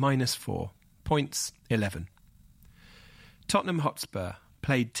difference -4, points 11. Tottenham Hotspur,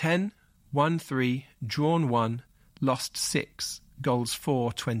 played 10, won 3, drawn 1, lost 6, goals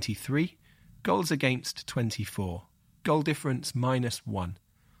for 23, goals against 24, goal difference -1,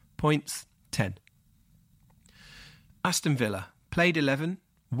 points 10. Aston Villa, played 11,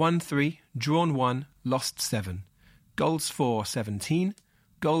 won 3, drawn 1, lost 7, goals for 17,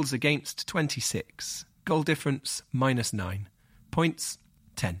 goals against 26, goal difference -9, points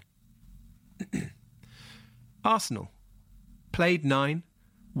 10. Arsenal, played 9,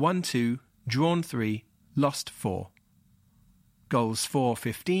 won 2, drawn 3, lost 4, goals for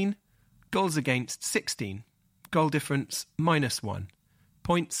 15, goals against 16, goal difference -1,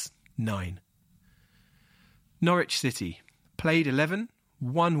 points 9. Norwich City, played 11,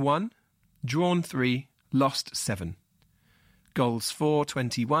 won 1, drawn 3, lost 7, goals for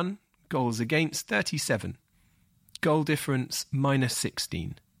 21, goals against 37, goal difference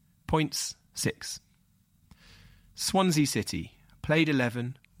 -16, points 6. Swansea City, played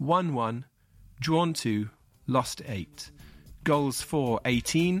 11, won 1, drawn 2, lost 8, goals for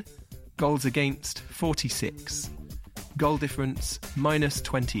 18, goals against 46, goal difference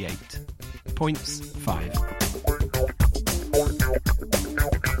 -28, points 5.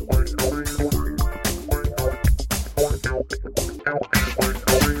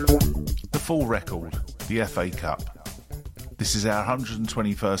 The full record, the FA Cup. This is our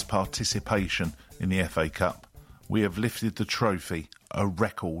 121st participation in the FA Cup. We have lifted the trophy a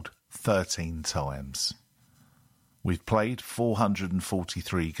record 13 times. We've played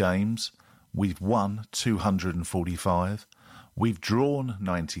 443 games. We've won 245. We've drawn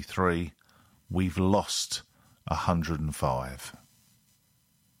 93. We've lost 105.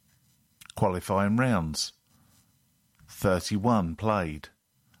 Qualifying rounds. 31 played.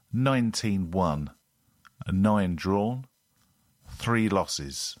 19 won. 9 drawn. 3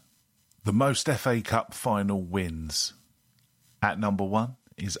 losses. The most FA Cup final wins. At number 1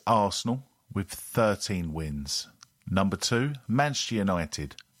 is Arsenal with 13 wins. Number 2, Manchester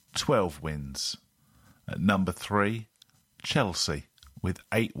United, 12 wins. At number 3, Chelsea with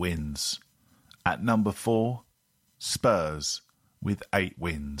 8 wins. At number 4, Spurs with 8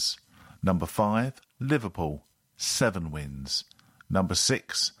 wins. Number 5, Liverpool, 7 wins. Number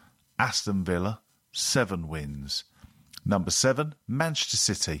 6, Aston Villa, 7 wins. Number 7, Manchester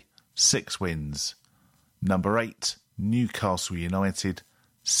City, 6 wins. Number 8, Newcastle United,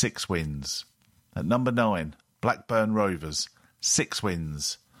 6 wins. At number 9, Blackburn Rovers, 6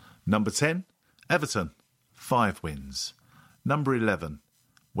 wins. Number 10, Everton, 5 wins. Number 11,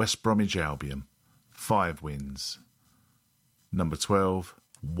 West Bromwich Albion, 5 wins. Number 12,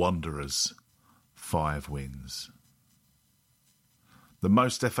 Wanderers, 5 wins. The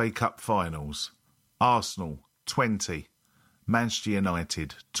most FA Cup finals. Arsenal, 20. Manchester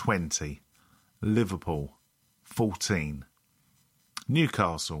United 20. Liverpool 14.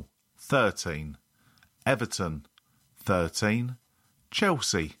 Newcastle 13. Everton 13.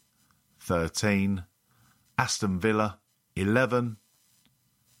 Chelsea 13. Aston Villa 11.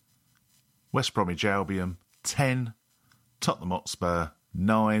 West Bromwich Albion 10. Tottenham Hotspur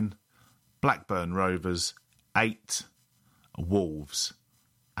 9. Blackburn Rovers 8. Wolves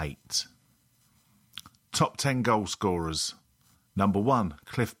 8. Top 10 goal scorers. Number 1,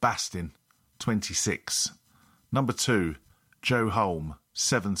 Cliff Bastin, 26. Number 2, Joe Holm,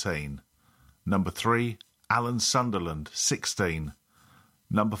 17. Number 3, Alan Sunderland, 16.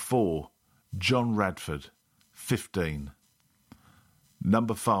 Number 4, John Radford, 15.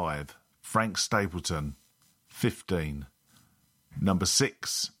 Number 5, Frank Stapleton, 15. Number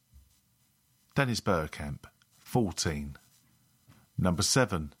 6, Dennis Bergkamp, 14. Number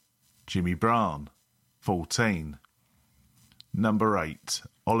 7, Jimmy Brahn, 14. Number 8,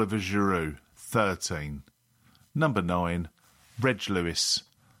 Oliver Giroud, 13. Number 9, Reg Lewis,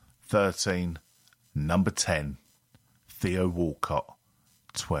 13. Number 10, Theo Walcott,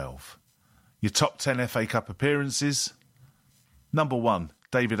 12. Your top 10 FA Cup appearances. Number 1,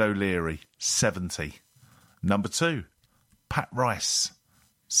 David O'Leary, 70. Number 2, Pat Rice,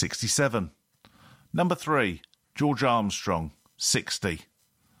 67. Number 3, George Armstrong, 60.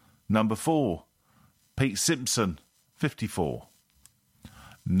 Number 4, Pete Simpson, 54.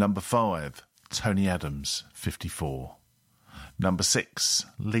 Number 5, Tony Adams, 54. Number 6,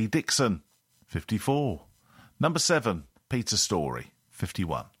 Lee Dixon, 54. Number 7, Peter Storey,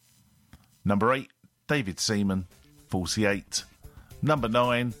 51. Number 8, David Seaman, 48. Number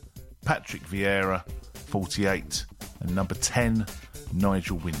 9, Patrick Vieira, 48. And number 10,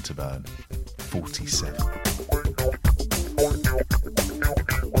 Nigel Winterburn, 47.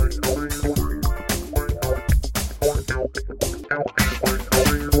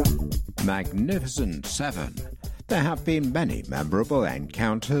 Magnificent 7. There have been many memorable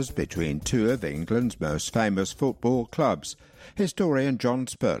encounters between two of England's most famous football clubs. Historian John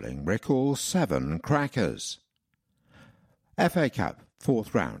Sperling recalls 7 crackers. FA Cup,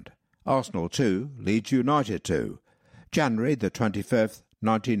 4th round. Arsenal 2, Leeds United 2. January the 25th,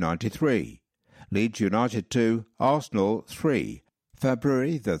 1993. Leeds United 2, Arsenal 3.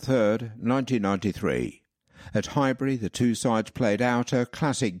 February the 3rd, 1993. At Highbury, the two sides played out a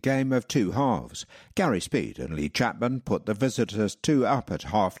classic game of two halves. Gary Speed and Lee Chapman put the visitors 2 up at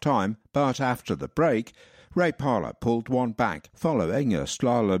half-time, but after the break, Ray Parlour pulled one back following a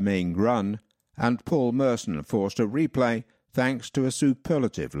slaloming run, and Paul Merson forced a replay thanks to a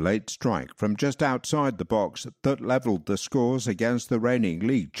superlative late strike from just outside the box that levelled the scores against the reigning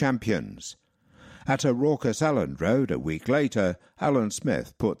league champions. At a raucous Elland Road a week later, Alan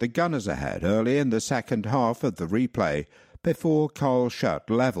Smith put the Gunners ahead early in the second half of the replay before Carl Shutt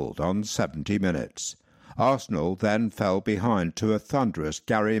levelled on 70 minutes. Arsenal then fell behind to a thunderous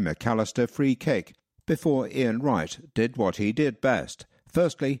Gary McAllister free kick before Ian Wright did what he did best.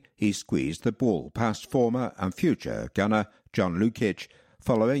 Firstly, he squeezed the ball past former and future gunner John Lukic,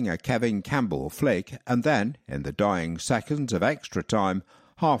 following a Kevin Campbell flick, and then, in the dying seconds of extra time,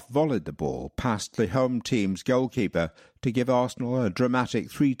 half-volleyed the ball past the home team's goalkeeper to give Arsenal a dramatic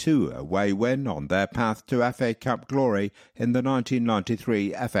 3-2 away win on their path to FA Cup glory in the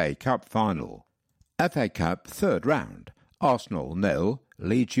 1993 FA Cup final. FA Cup 3rd round. Arsenal 0,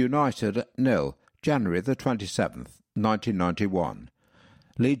 Leeds United 0, January the 27th, 1991.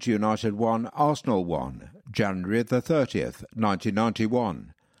 Leeds United 1, Arsenal 1, January the 30th,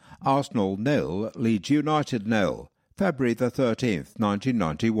 1991. Arsenal 0, Leeds United 0, February the 13th,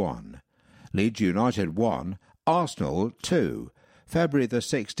 1991. Leeds United 1, Arsenal 2, February the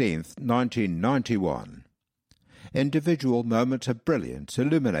 16th, 1991. Individual moments of brilliance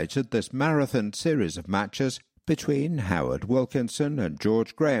illuminated this marathon series of matches between Howard Wilkinson and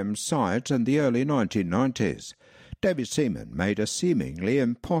George Graham's sides in the early 1990s. David Seaman made a seemingly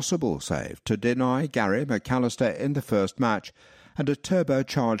impossible save to deny Gary McAllister in the first match, and a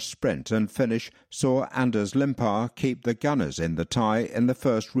turbocharged sprint and finish saw Anders Limpar keep the Gunners in the tie in the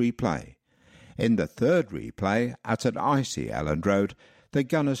first replay. In the third replay, at an icy Elland Road, the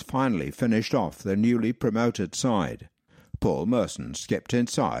Gunners finally finished off the newly promoted side. Paul Merson skipped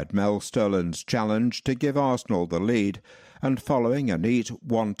inside Mel Sterland's challenge to give Arsenal the lead, and following a neat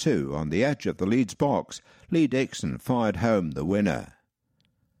 1-2 on the edge of the Leeds box, Lee Dixon fired home the winner.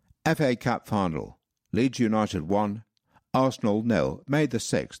 FA Cup final. Leeds United 1, Arsenal 0, May the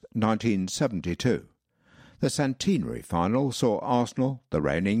 6th, 1972. The centenary final saw Arsenal, the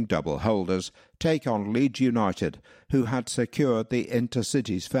reigning double holders, take on Leeds United, who had secured the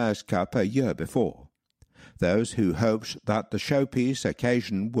Intercities Fairs Cup a year before. Those who hoped that the showpiece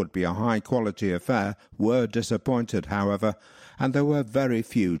occasion would be a high-quality affair were disappointed, however, and there were very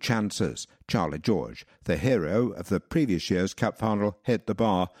few chances. Charlie George, the hero of the previous year's cup final, hit the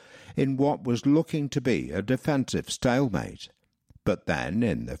bar in what was looking to be a defensive stalemate. But then,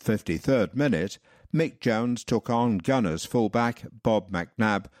 in the 53rd minute, Mick Jones took on Gunners fullback Bob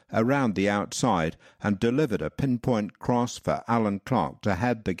McNabb around the outside and delivered a pinpoint cross for Alan Clark to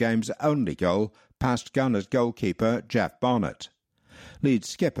head the game's only goal past Gunners goalkeeper Jeff Barnett. Leeds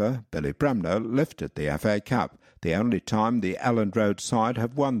skipper Billy Bremner lifted the FA Cup, the only time the Elland Road side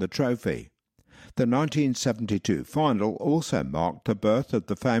have won the trophy. The 1972 final also marked the birth of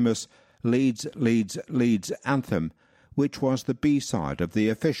the famous Leeds, Leeds, Leeds anthem, which was the B-side of the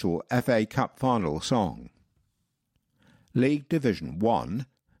official FA Cup final song. League Division 1.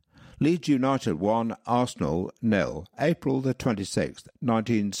 Leeds United 1, Arsenal 0, April the 26th,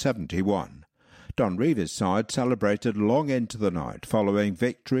 1971. Don Reeves' side celebrated long into the night following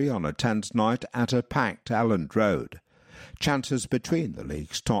victory on a tense night at a packed Elland Road. Chances between the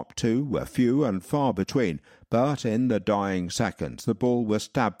league's top two were few and far between, but in the dying seconds the ball was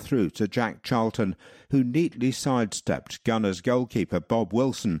stabbed through to Jack Charlton, who neatly sidestepped Gunners goalkeeper Bob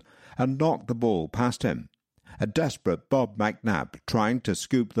Wilson and knocked the ball past him. A desperate Bob McNabb, trying to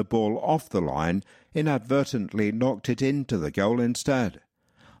scoop the ball off the line, inadvertently knocked it into the goal instead.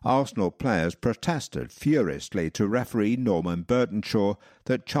 Arsenal players protested furiously to referee Norman Burtonshaw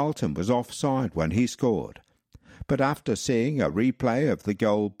that Charlton was offside when he scored. But after seeing a replay of the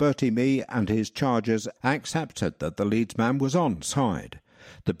goal, Bertie Mee and his charges accepted that the Leeds man was onside.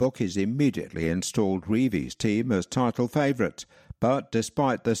 The bookies immediately installed Reeves' team as title favourites, but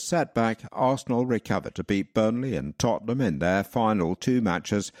despite the setback, Arsenal recovered to beat Burnley and Tottenham in their final two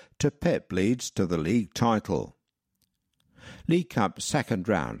matches to pip Leeds to the league title. League Cup second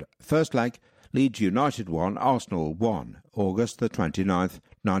round. First leg, Leeds United 1, Arsenal 1, August the 29th,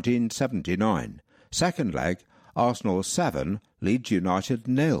 1979. Second leg, Arsenal 7, Leeds United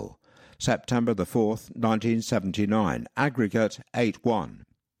 0, September the 4th, 1979, aggregate 8-1.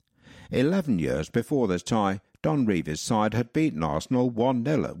 11 years before this tie, Don Reeves' side had beaten Arsenal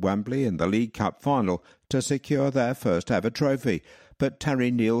 1-0 at Wembley in the League Cup final to secure their first ever trophy, but Terry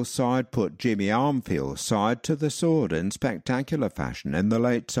Neal's side put Jimmy Armfield's side to the sword in spectacular fashion in the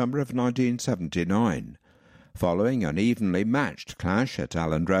late summer of 1979. Following an evenly matched clash at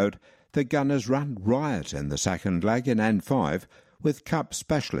Elland Road, the Gunners ran riot in the second leg in N5, with Cup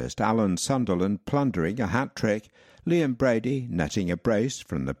specialist Alan Sunderland plundering a hat-trick, Liam Brady netting a brace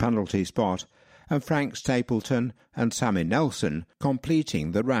from the penalty spot, and Frank Stapleton and Sammy Nelson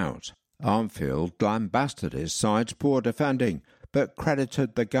completing the rout. Armfield lambasted his side's poor defending, but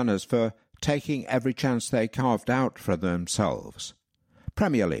credited the Gunners for taking every chance they carved out for themselves.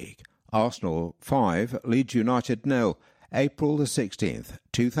 Premier League, Arsenal 5, Leeds United 0, April the 16th,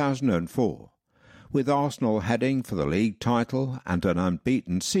 2004. With Arsenal heading for the league title and an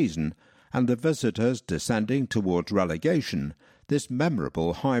unbeaten season, and the visitors descending towards relegation, this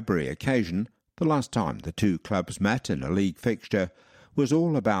memorable Highbury occasion, the last time the two clubs met in a league fixture, was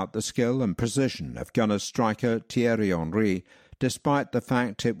all about the skill and precision of Gunners striker Thierry Henry, despite the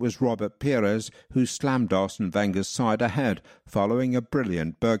fact it was Robert Pires who slammed Arsene Wenger's side ahead following a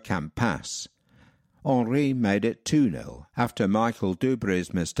brilliant Bergkamp pass. Henry made it 2-0 after Michael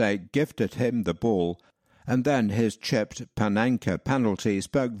Dubry's mistake gifted him the ball, and then his chipped Panenka penalty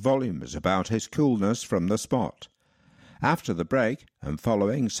spoke volumes about his coolness from the spot. After the break, and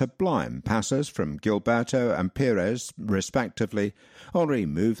following sublime passes from Gilberto and Pires respectively, Henry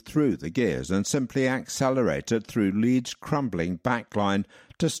moved through the gears and simply accelerated through Leeds' crumbling backline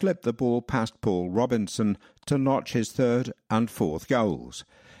to slip the ball past Paul Robinson to notch his third and fourth goals.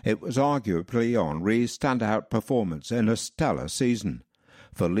 It was arguably Henry's standout performance in a stellar season.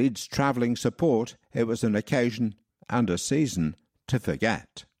 For Leeds' travelling support, it was an occasion and a season to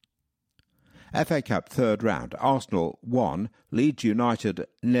forget. FA Cup third round, Arsenal 1, Leeds United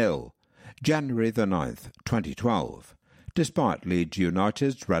 0, January the 9th, 2012. Despite Leeds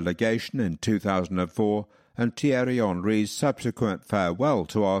United's relegation in 2004 and Thierry Henry's subsequent farewell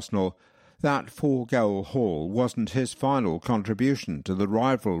to Arsenal, that 4-goal haul wasn't his final contribution to the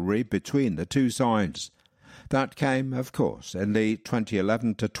rivalry between the two sides. That came, of course, in the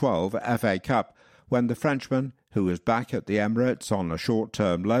 2011-12 FA Cup, when the Frenchman, who was back at the Emirates on a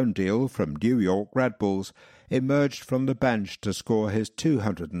short-term loan deal from New York Red Bulls, emerged from the bench to score his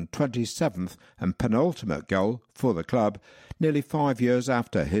 227th and penultimate goal for the club, nearly 5 years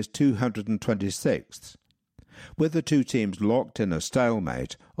after his 226th. With the two teams locked in a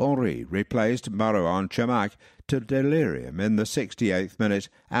stalemate, Henry replaced Marouane Chamakh to delirium in the 68th minute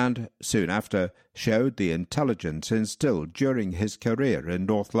and, soon after, showed the intelligence instilled during his career in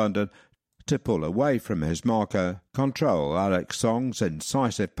North London to pull away from his marker, control Alex Song's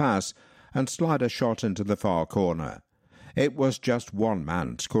incisive pass and slide a shot into the far corner. It was just one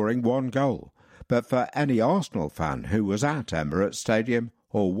man scoring one goal, but for any Arsenal fan who was at Emirates Stadium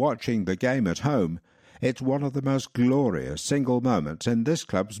or watching the game at home, it's one of the most glorious single moments in this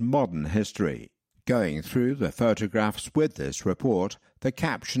club's modern history. Going through the photographs with this report, the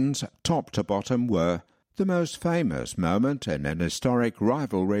captions top to bottom were, "The most famous moment in an historic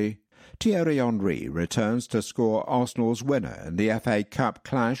rivalry. Thierry Henry returns to score Arsenal's winner in the FA Cup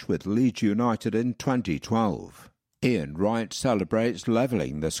clash with Leeds United in 2012. Ian Wright celebrates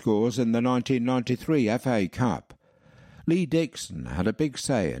levelling the scores in the 1993 FA Cup. Lee Dixon had a big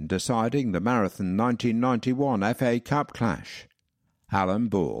say in deciding the Marathon 1991 FA Cup clash. Alan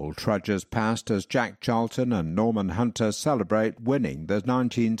Ball trudges past as Jack Charlton and Norman Hunter celebrate winning the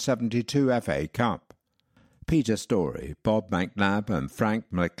 1972 FA Cup. Peter Storey, Bob McNabb and Frank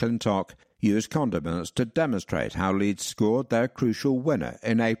McClintock used condiments to demonstrate how Leeds scored their crucial winner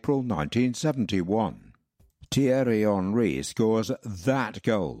in April 1971. Thierry Henry scores that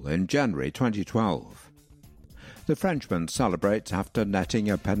goal in January 2012. The Frenchman celebrates after netting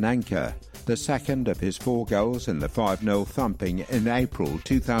a Panenka, the second of his 4 goals in the 5-0 thumping in April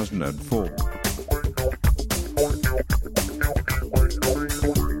 2004.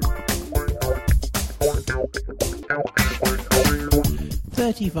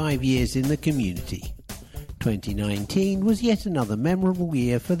 "35 years in the community. 2019 was yet another memorable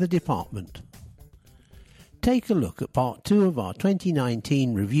year for the department." Take a look at part 2 of our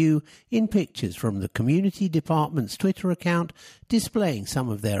 2019 review in pictures from the Community Department's Twitter account displaying some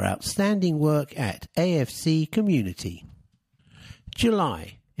of their outstanding work at AFC Community.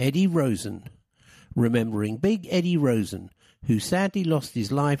 July, Eddie Rosen. Remembering Big Eddie Rosen, who sadly lost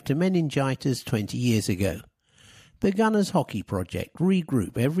his life to meningitis 20 years ago. The Gunners Hockey Project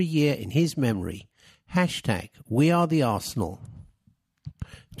regroup every year in his memory. #WeAreTheArsenal.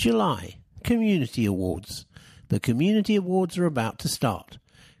 July, Community Awards. The Community Awards are about to start.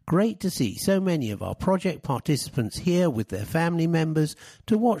 Great to see so many of our project participants here with their family members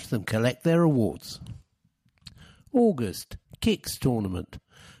to watch them collect their awards. August, Kicks Tournament.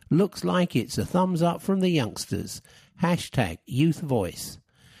 Looks like it's a thumbs up from the youngsters. #Youth Voice.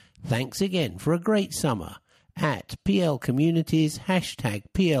 Thanks again for a great summer. At PL Communities,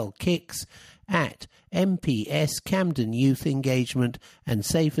 #PL Kicks, at MPS Camden Youth Engagement and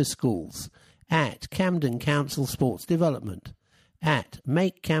Safer Schools, at Camden Council Sports Development, at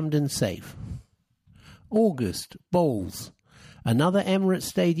Make Camden Safe. August, Bowls. Another Emirates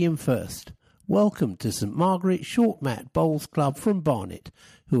Stadium first. Welcome to St Margaret Short Mat Bowls Club from Barnet,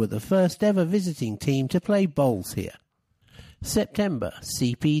 who are the first ever visiting team to play bowls here. September,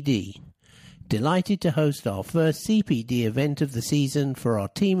 CPD. Delighted to host our first CPD event of the season for our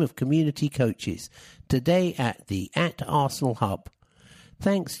team of community coaches, today at the @Arsenal Hub.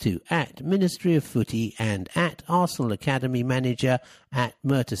 Thanks to @Ministry of Footy and @Arsenal Academy Manager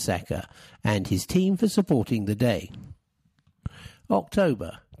 @Mertesacker and his team for supporting the day.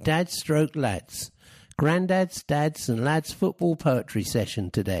 October, Dads Stroke Lads. Granddads, Dads and Lads football poetry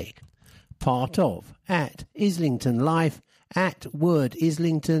session today. Part of @Islington Life, @Word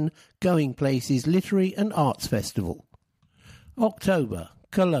Islington, Going Places Literary and Arts Festival. October,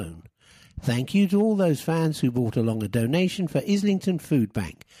 Cologne. Thank you to all those fans who brought along a donation for Islington Food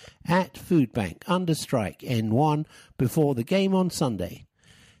Bank, @Foodbank_Strike N1 before the game on Sunday.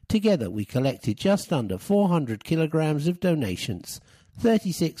 Together we collected just under 400 kilograms of donations,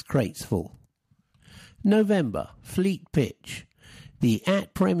 36 crates full. November, Fleet Pitch. The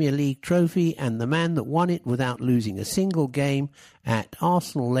 @Premier League trophy and the man that won it without losing a single game,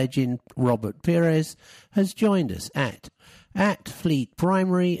 @Arsenal legend Robert Pires, has joined us at Fleet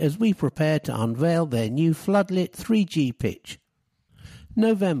Primary as we prepare to unveil their new floodlit 3G pitch.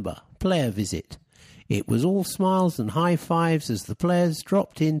 November, Player Visit. It was all smiles and high fives as the players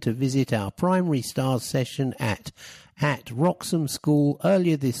dropped in to visit our Primary Stars session at Wroxham School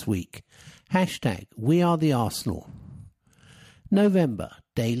earlier this week. #WeAreTheArsenal. November,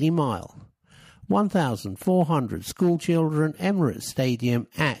 Daily Mile. 1,400 schoolchildren, Emirates Stadium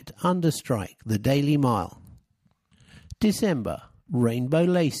 @Understrike the Daily Mile. December, Rainbow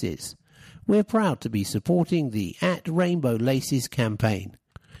Laces. We're proud to be supporting the @Rainbow Laces campaign.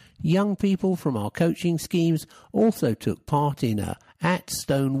 Young people from our coaching schemes also took part in a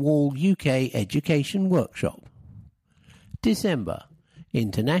 @Stonewall UK education workshop. December,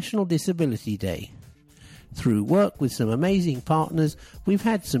 International Disability Day. Through work with some amazing partners, we've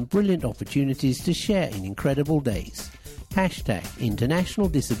had some brilliant opportunities to share in incredible days. Hashtag International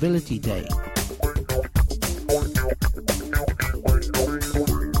Disability Day.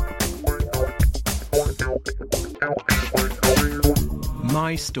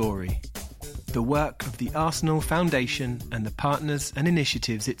 My Story. The work of the Arsenal Foundation and the partners and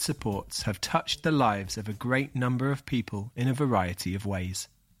initiatives it supports have touched the lives of a great number of people in a variety of ways.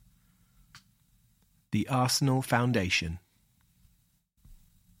 The Arsenal Foundation.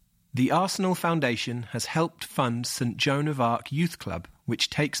 The Arsenal Foundation has helped fund St Joan of Arc Youth Club, which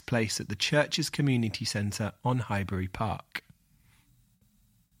takes place at the church's community centre on Highbury Park.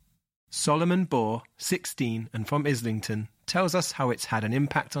 Solomon Bohr, 16 and from Islington, tells us how it's had an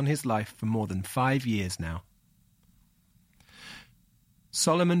impact on his life for more than 5 years now.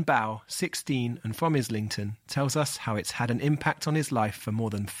 Solomon Bow, 16 and from Islington, tells us how it's had an impact on his life for more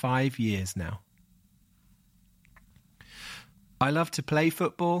than 5 years now. I love to play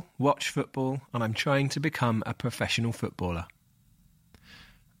football, watch football, and I'm trying to become a professional footballer.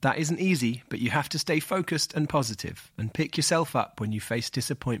 That isn't easy, but you have to stay focused and positive and pick yourself up when you face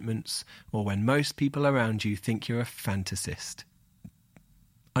disappointments or when most people around you think you're a fantasist.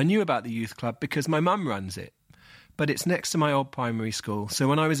 I knew about the youth club because my mum runs it, but it's next to my old primary school, so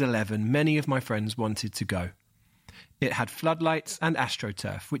when I was 11, many of my friends wanted to go. It had floodlights and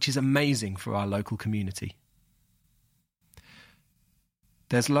AstroTurf, which is amazing for our local community.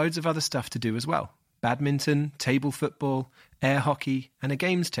 There's loads of other stuff to do as well. Badminton, table football, air hockey, and a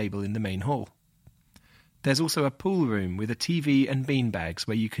games table in the main hall. There's also a pool room with a TV and beanbags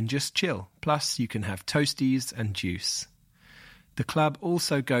where you can just chill, plus you can have toasties and juice. The club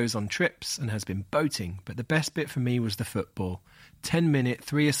also goes on trips and has been boating, but the best bit for me was the football. 10-minute,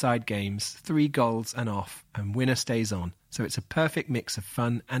 3-a-side games, 3 goals and off, and winner stays on, so it's a perfect mix of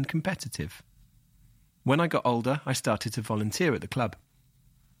fun and competitive. When I got older, I started to volunteer at the club.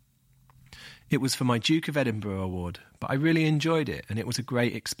 It was for my Duke of Edinburgh award, but I really enjoyed it and it was a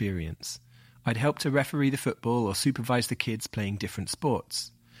great experience. I'd help to referee the football or supervise the kids playing different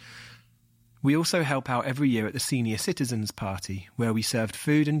sports. We also help out every year at the Senior Citizens Party, where we served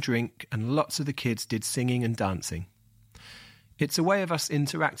food and drink and lots of the kids did singing and dancing. It's a way of us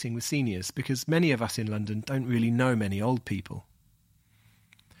interacting with seniors because many of us in London don't really know many old people.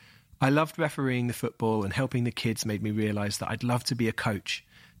 I loved refereeing the football, and helping the kids made me realise that I'd love to be a coach,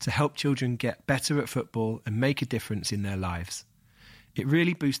 to help children get better at football and make a difference in their lives. It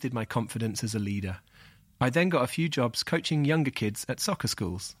really boosted my confidence as a leader. I then got a few jobs coaching younger kids at soccer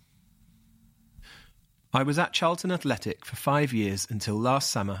schools. I was at Charlton Athletic for 5 years until last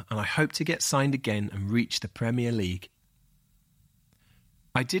summer, and I hope to get signed again and reach the Premier League.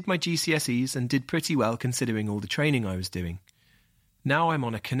 I did my GCSEs and did pretty well considering all the training I was doing. Now I'm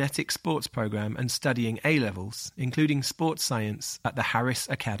on a kinetic sports programme and studying A-levels, including sports science at the Harris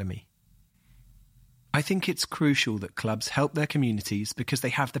Academy. I think it's crucial that clubs help their communities because they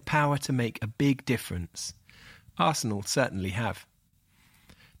have the power to make a big difference. Arsenal certainly have.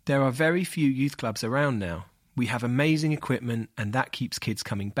 There are very few youth clubs around now. We have amazing equipment and that keeps kids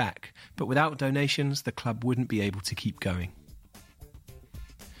coming back, but without donations the club wouldn't be able to keep going.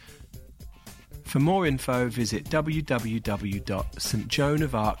 For more info, visit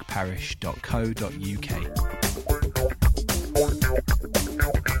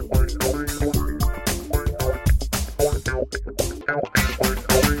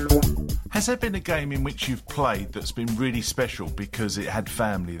Has there been a game in which you've played that's been really special because it had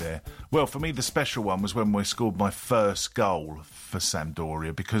family there? Well, for me, the special one was when we scored my first goal for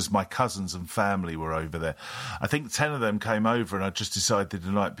Sampdoria because my cousins and family were over there. I think 10 of them came over and I just decided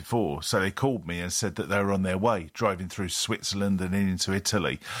the night before. So they called me and said that they were on their way, driving through Switzerland and into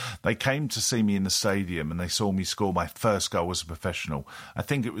Italy. They came to see me in the stadium and they saw me score my first goal as a professional. I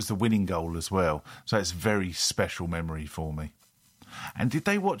think it was the winning goal as well. So it's a very special memory for me. And did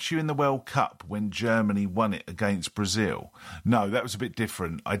they watch you in the World Cup when Germany won it against Brazil? No, that was a bit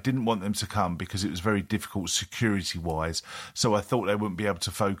different. I didn't want them to come because it was very difficult security-wise, so I thought they wouldn't be able to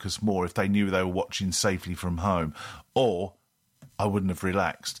focus more if they knew they were watching safely from home, or I wouldn't have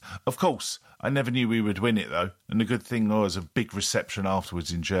relaxed. Of course, I never knew we would win it, though, and the good thing was a big reception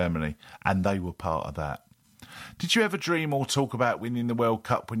afterwards in Germany, and they were part of that. Did you ever dream or talk about winning the World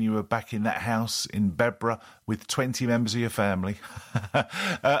Cup when you were back in that house in Bebbra with 20 members of your family?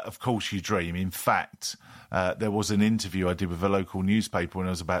 Of course you dream. In fact, there was an interview I did with a local newspaper when I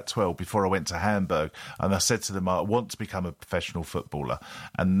was about 12 before I went to Hamburg, and I said to them, I want to become a professional footballer,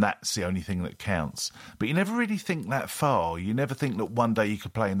 and that's the only thing that counts. But you never really think that far. You never think that one day you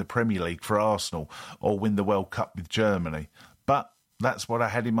could play in the Premier League for Arsenal or win the World Cup with Germany. But That's what I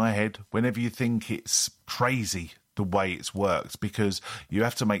had in my head. Whenever you think it's crazy the way it's worked, because you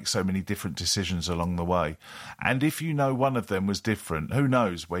have to make so many different decisions along the way. And if you know one of them was different, who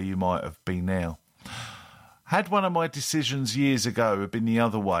knows where you might have been now. Had one of my decisions years ago been the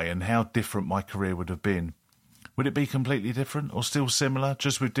other way, and how different my career would have been. Would it be completely different or still similar,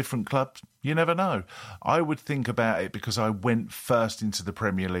 just with different clubs? You never know. I would think about it because I went first into the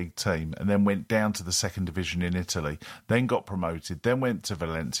Premier League team and then went down to the second division in Italy, then got promoted, then went to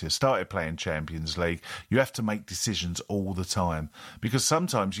Valencia, started playing Champions League. You have to make decisions all the time because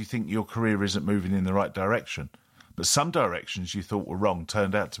sometimes you think your career isn't moving in the right direction. But some directions you thought were wrong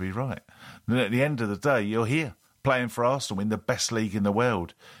turned out to be right. Then at the end of the day, you're here, playing for Arsenal in the best league in the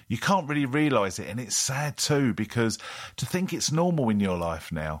world. You can't really realise it, and it's sad too, because to think it's normal in your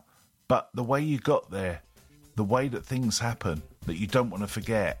life now, but the way you got there, the way that things happen, that you don't want to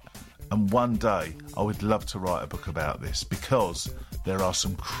forget. And one day, I would love to write a book about this, because there are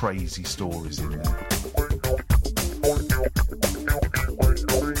some crazy stories in there.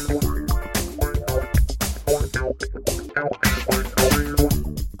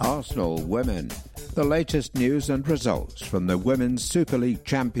 Arsenal women. The latest news and results from the Women's Super League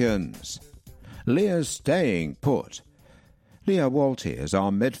champions. Leah's staying put. Leah Walty is our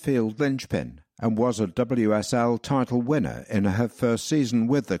midfield linchpin and was a WSL title winner in her first season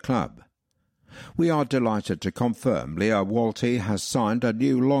with the club. We are delighted to confirm Leah Walty has signed a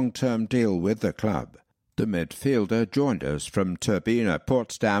new long-term deal with the club. The midfielder joined us from Turbine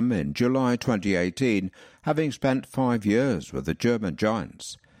Potsdam in July 2018, having spent 5 years with the German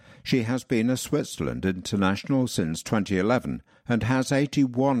Giants. She has been a Switzerland international since 2011 and has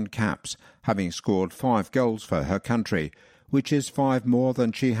 81 caps, having scored 5 goals for her country, which is 5 more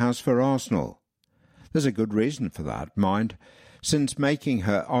than she has for Arsenal. There's a good reason for that, mind. Since making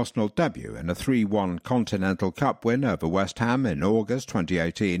her Arsenal debut in a 3-1 Continental Cup win over West Ham in August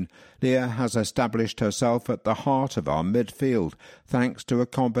 2018, Leah has established herself at the heart of our midfield thanks to a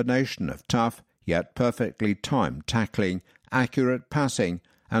combination of tough yet perfectly timed tackling, accurate passing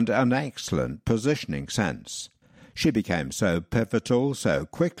and an excellent positioning sense. She became so pivotal so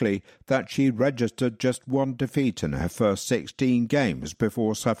quickly that she registered just 1 defeat in her first 16 games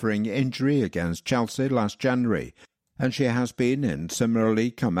before suffering injury against Chelsea last January, and she has been in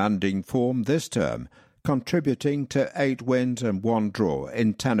similarly commanding form this term, contributing to 8 wins and 1 draw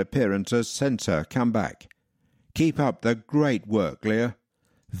in 10 appearances since her comeback. Keep up the great work, Leah.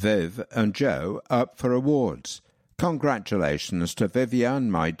 Viv and Joe up for awards. Congratulations to Viviane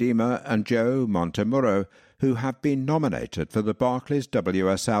Maidema and Joe Montemurro, who have been nominated for the Barclays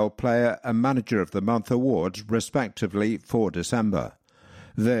WSL Player and Manager of the Month awards, respectively, for December.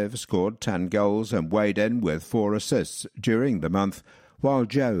 Viv scored 10 goals and weighed in with 4 assists during the month, while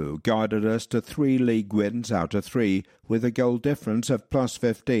Joe guided us to 3 league wins out of 3 with a goal difference of plus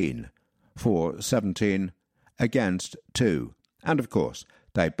 15, for 17 against 2. And, of course,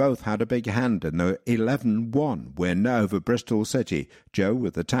 they both had a big hand in the 11-1 win over Bristol City, Joe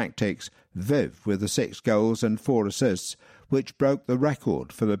with the tactics, Viv with the 6 goals and 4 assists, which broke the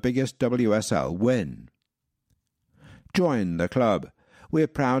record for the biggest WSL win. Join the club. We're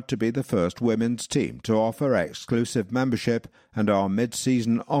proud to be the first women's team to offer exclusive membership, and our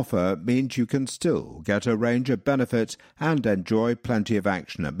mid-season offer means you can still get a range of benefits and enjoy plenty of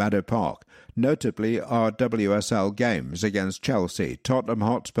action at Meadow Park, notably our WSL games against Chelsea, Tottenham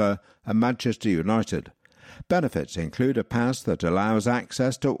Hotspur and Manchester United. Benefits include a pass that allows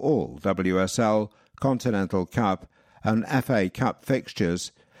access to all WSL, Continental Cup and FA Cup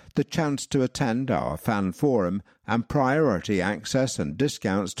fixtures, the chance to attend our fan forum, and priority access and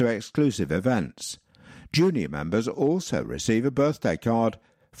discounts to exclusive events. Junior members also receive a birthday card,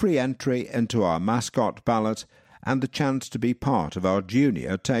 free entry into our mascot ballot, and the chance to be part of our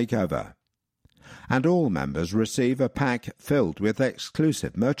junior takeover. And all members receive a pack filled with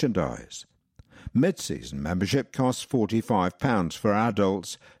exclusive merchandise. Mid-season membership costs £45 for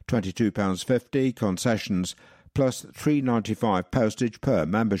adults, £22.50 concessions, plus $3.95 postage per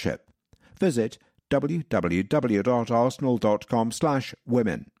membership. Visit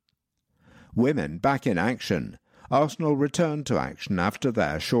www.arsenal.com/women. Women back in action. Arsenal returned to action after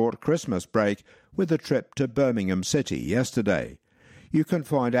their short Christmas break with a trip to Birmingham City yesterday. You can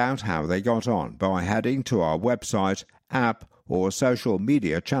find out how they got on by heading to our website, app or social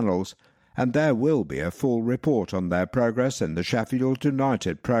media channels, and there will be a full report on their progress in the Sheffield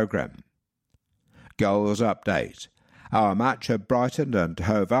United programme. Goals update. Our match at Brighton and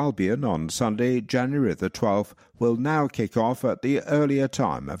Hove Albion on Sunday, January the 12th, will now kick off at the earlier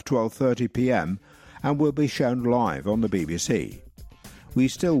time of 12:30 p.m. and will be shown live on the BBC. We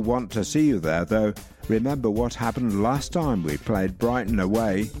still want to see you there, though. Remember what happened last time we played Brighton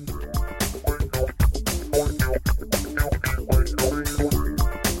away?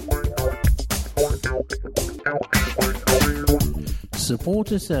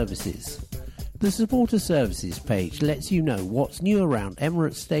 Supporter Services. The Supporter Services page lets you know what's new around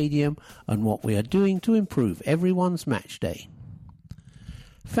Emirates Stadium and what we are doing to improve everyone's match day.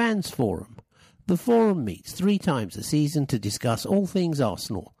 Fans Forum. The forum meets 3 times a season to discuss all things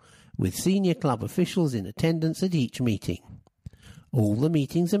Arsenal, with senior club officials in attendance at each meeting. All the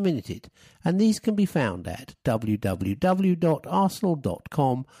meetings are minuted, and these can be found at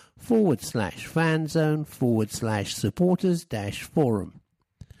www.arsenal.com/fanzone/supporters-forum.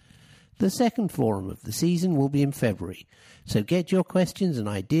 The second forum of the season will be in February, so get your questions and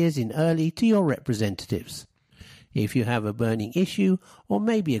ideas in early to your representatives. If you have a burning issue or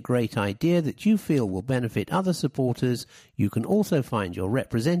maybe a great idea that you feel will benefit other supporters, you can also find your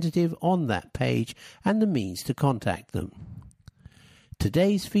representative on that page and the means to contact them.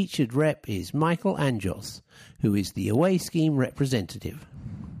 Today's featured rep is Michael Anjos, who is the away scheme representative.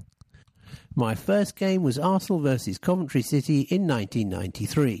 My first game was Arsenal versus Coventry City in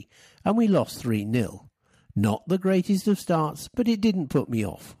 1993, and we lost 3-0. Not the greatest of starts, but it didn't put me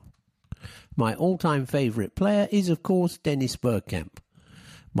off. My all-time favourite player is, of course, Dennis Bergkamp.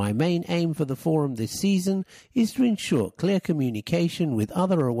 My main aim for the forum this season is to ensure clear communication with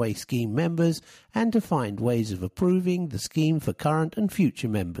other away scheme members and to find ways of approving the scheme for current and future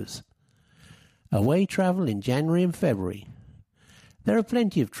members. Away travel in January and February. There are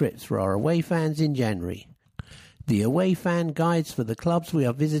plenty of trips for our away fans in January. The away fan guides for the clubs we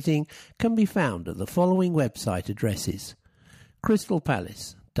are visiting can be found at the following website addresses: Crystal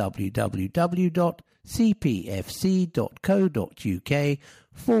Palace,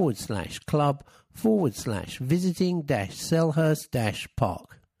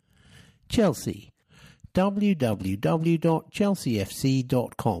 www.cpfc.co.uk/club/visiting-Selhurst-Park. Chelsea,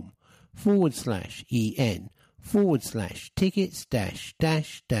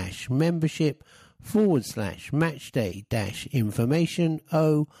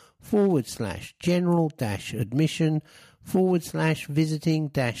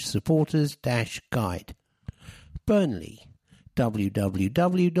 Burnley,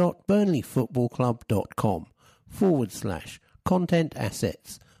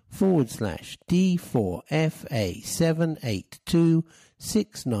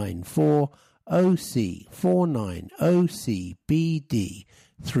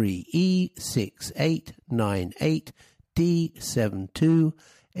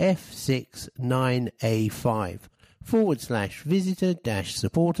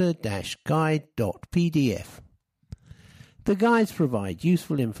 The guides provide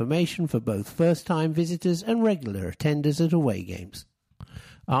useful information for both first-time visitors and regular attenders at away games.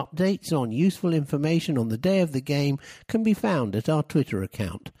 Updates on useful information on the day of the game can be found at our Twitter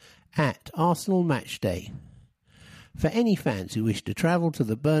account, @ArsenalMatchday. For any fans who wish to travel to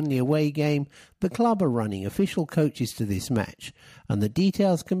the Burnley away game, the club are running official coaches to this match, and the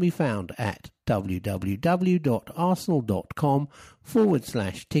details can be found at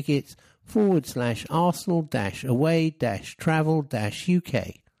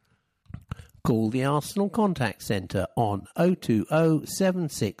www.arsenal.com/tickets/Arsenal-away-travel-UK. Call the Arsenal Contact Centre on 020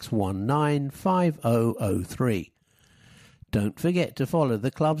 7619 5003. Don't forget to follow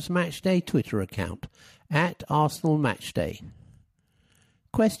the club's Matchday Twitter account, @ArsenalMatchday.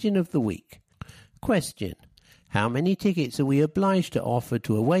 Question of the week. Question: how many tickets are we obliged to offer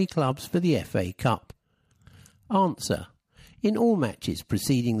to away clubs for the FA Cup? Answer: in all matches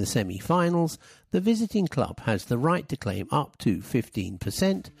preceding the semi-finals, the visiting club has the right to claim up to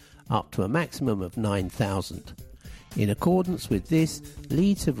 15%, up to a maximum of 9,000. In accordance with this,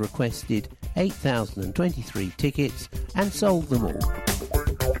 Leeds have requested 8,023 tickets and sold them all.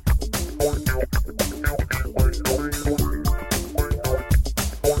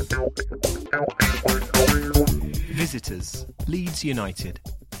 Visitors, Leeds United.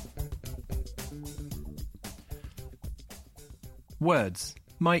 Words,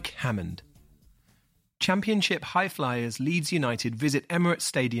 Mike Hammond. Championship high flyers Leeds United visit Emirates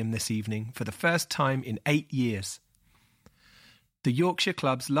Stadium this evening for the first time in 8 years. The Yorkshire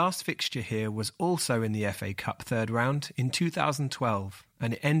club's last fixture here was also in the FA Cup third round in 2012,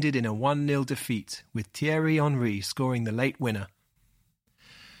 and it ended in a 1-0 defeat, with Thierry Henry scoring the late winner.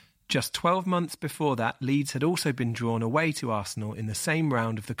 Just 12 months before that, Leeds had also been drawn away to Arsenal in the same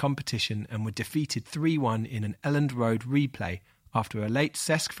round of the competition and were defeated 3-1 in an Elland Road replay after a late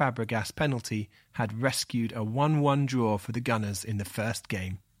Cesc Fabregas penalty had rescued a 1-1 draw for the Gunners in the first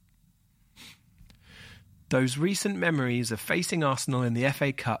game. Those recent memories of facing Arsenal in the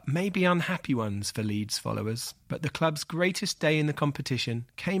FA Cup may be unhappy ones for Leeds followers, but the club's greatest day in the competition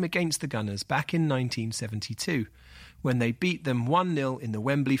came against the Gunners back in 1972, when they beat them 1-0 in the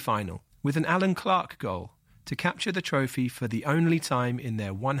Wembley final, with an Alan Clark goal, to capture the trophy for the only time in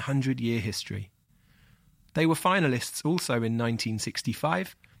their 100-year history. They were finalists also in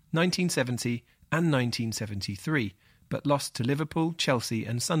 1965, 1970 and 1973, but lost to Liverpool, Chelsea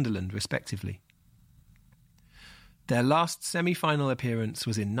and Sunderland respectively. Their last semi-final appearance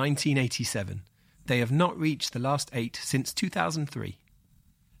was in 1987. They have not reached the last 8 since 2003.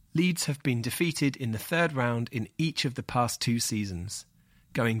 Leeds have been defeated in the third round in each of the past 2 seasons,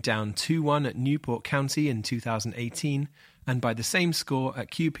 going down 2-1 at Newport County in 2018 and by the same score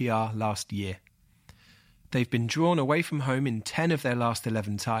at QPR last year. They've been drawn away from home in 10 of their last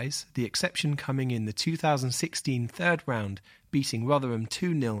 11 ties, the exception coming in the 2016 third round, beating Rotherham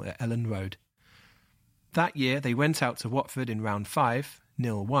 2-0 at Elland Road. That year they went out to Watford in round 5,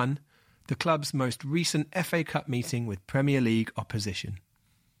 0-1, the club's most recent FA Cup meeting with Premier League opposition.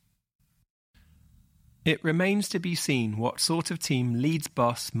 It remains to be seen what sort of team Leeds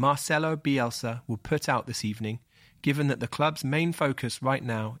boss Marcelo Bielsa will put out this evening, given that the club's main focus right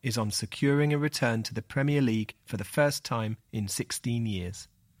now is on securing a return to the Premier League for the first time in 16 years.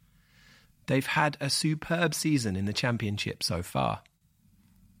 They've had a superb season in the Championship so far.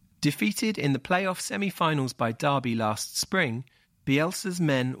 Defeated in the playoff semi-finals by Derby last spring, Bielsa's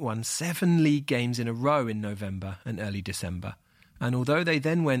men won 7 league games in a row in November and early December, and although they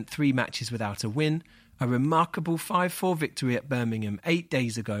then went 3 matches without a win, a remarkable 5-4 victory at Birmingham 8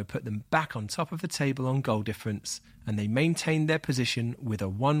 days ago put them back on top of the table on goal difference, and they maintained their position with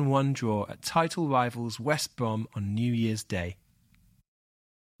a 1-1 draw at title rivals West Brom on New Year's Day.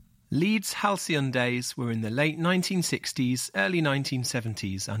 Leeds' halcyon days were in the late 1960s, early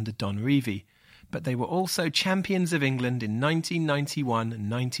 1970s under Don Revie, but they were also champions of England in 1991 and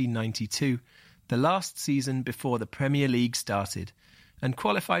 1992, the last season before the Premier League started, and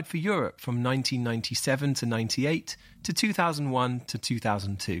qualified for Europe from 1997 to 98 to 2001 to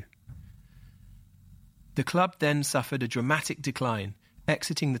 2002. The club then suffered a dramatic decline,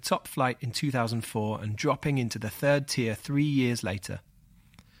 exiting the top flight in 2004 and dropping into the third tier 3 years later.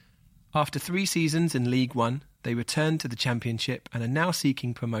 After 3 seasons in League One, they returned to the Championship and are now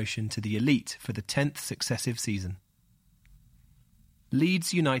seeking promotion to the Elite for the 10th successive season.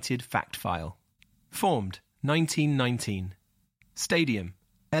 Leeds United Fact File. Formed 1919. Stadium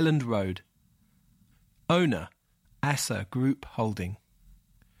Elland Road. Owner Assa Group Holding.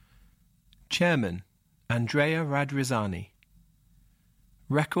 Chairman Andrea Radrizzani.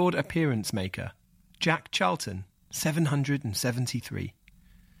 Record appearance maker Jack Charlton 773.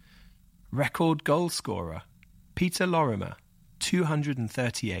 Record goal scorer Peter Lorimer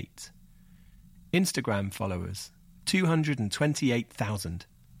 238. Instagram followers 228,000.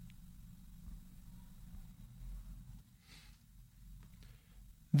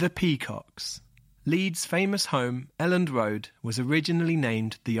 The Peacocks. Leeds' famous home, Elland Road, was originally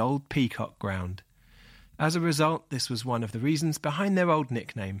named the Old Peacock Ground. As a result, this was one of the reasons behind their old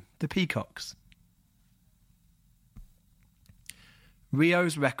nickname, the Peacocks.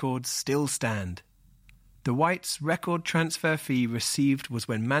 Rio's records still stand. The Whites' record transfer fee received was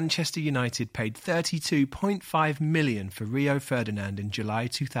when Manchester United paid $32.5 million for Rio Ferdinand in July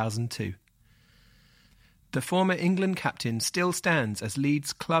 2002. The former England captain still stands as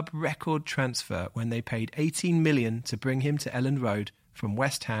Leeds' club record transfer when they paid $18 million to bring him to Elland Road from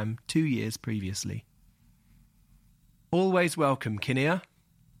West Ham 2 years previously. Always welcome, Kinnear.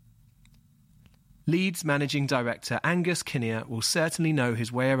 Leeds Managing Director Angus Kinnear will certainly know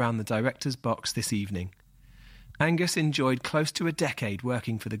his way around the director's box this evening. Angus enjoyed close to a decade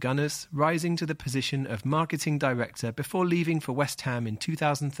working for the Gunners, rising to the position of Marketing Director before leaving for West Ham in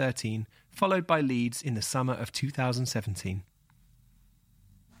 2013, followed by Leeds in the summer of 2017.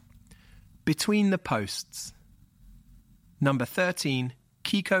 Between the posts. Number 13,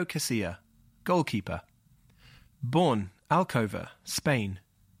 Kiko Casilla, goalkeeper. Born Alcova, Spain.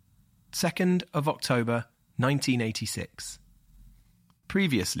 2nd of October 1986.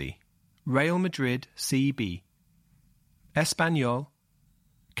 Previously, Real Madrid CB. Espanyol,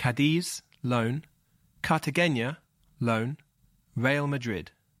 Cadiz, loan. Cartagena, loan. Real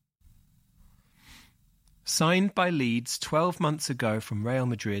Madrid. Signed by Leeds 12 months ago from Real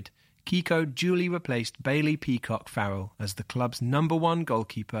Madrid, Kiko duly replaced Bailey Peacock Farrell as the club's #1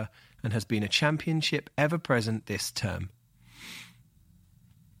 goalkeeper and has been a championship ever-present this term.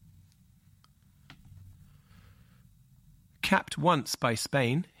 Capped once by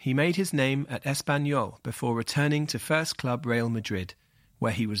Spain, he made his name at Espanyol before returning to first club Real Madrid,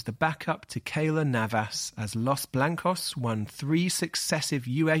 where he was the backup to Keylor Navas as Los Blancos won 3 successive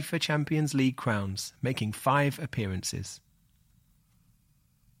UEFA Champions League crowns, making 5 appearances.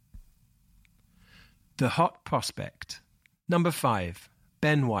 The hot prospect. Number 5,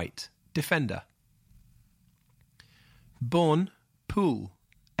 Ben White, defender. Born, Poole,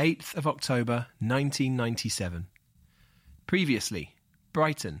 8th of October 1997. Previously,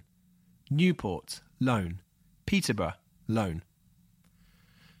 Brighton, Newport, loan, Peterborough, loan.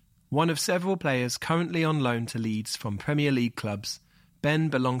 One of several players currently on loan to Leeds from Premier League clubs, Ben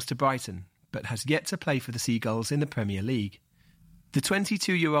belongs to Brighton, but has yet to play for the Seagulls in the Premier League. The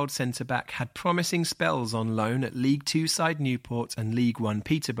 22-year-old centre-back had promising spells on loan at League Two side Newport and League One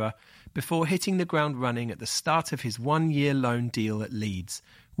Peterborough before hitting the ground running at the start of his one-year loan deal at Leeds,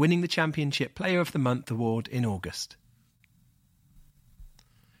 winning the Championship Player of the Month award in August.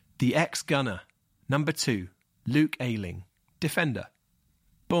 The ex-gunner, number 2, Luke Ayling, defender.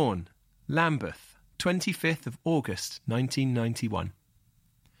 Born, Lambeth, 25th of August 1991.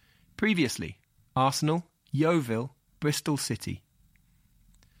 Previously, Arsenal, Yeovil, Bristol City.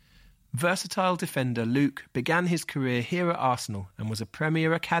 Versatile defender Luke began his career here at Arsenal and was a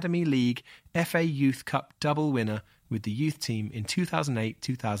Premier Academy League FA Youth Cup double winner with the youth team in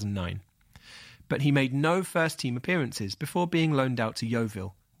 2008-2009. But he made no first-team appearances before being loaned out to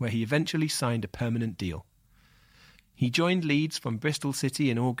Yeovil, where he eventually signed a permanent deal. He joined Leeds from Bristol City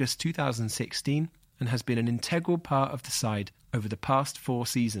in August 2016 and has been an integral part of the side over the past 4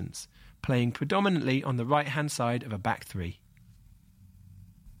 seasons, playing predominantly on the right-hand side of a back three.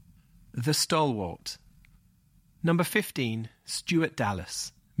 The stalwart. Number 15, Stuart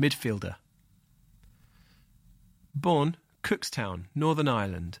Dallas, midfielder. Born, Cookstown, Northern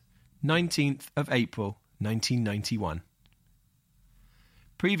Ireland, 19th of April 1991.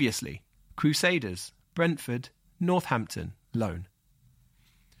 Previously, Crusaders, Brentford, Northampton, loan.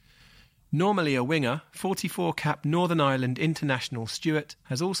 Normally a winger, 44-cap Northern Ireland international Stewart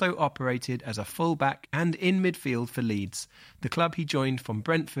has also operated as a full-back and in midfield for Leeds, the club he joined from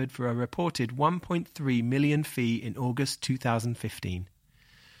Brentford for a reported £1.3 million fee in August 2015.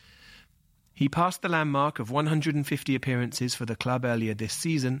 He passed the landmark of 150 appearances for the club earlier this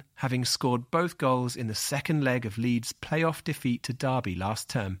season, having scored both goals in the second leg of Leeds' playoff defeat to Derby last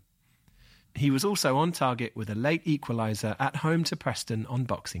term. He was also on target with a late equaliser at home to Preston on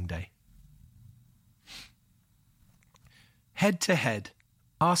Boxing Day. Head-to-head,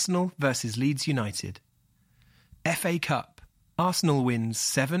 Arsenal versus Leeds United. FA Cup, Arsenal wins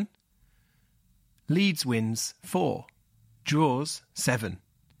 7. Leeds wins 4. Draws 7.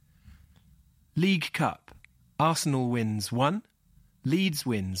 League Cup, Arsenal wins 1. Leeds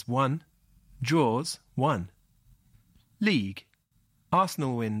wins 1. Draws 1. League,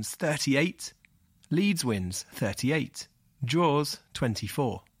 Arsenal wins 38. Leeds wins 38. Draws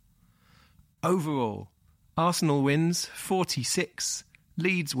 24. Overall, Arsenal wins 46,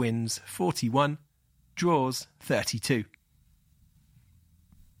 Leeds wins 41, draws 32.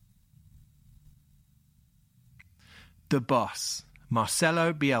 The boss,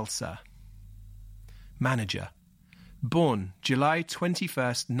 Marcelo Bielsa. Manager. Born July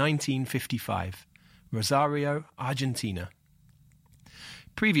 21st, 1955, Rosario, Argentina.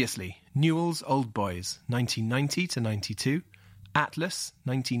 Previously, Newell's Old Boys, 1990-92, Atlas,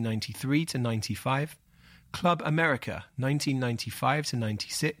 1993-95, Club America,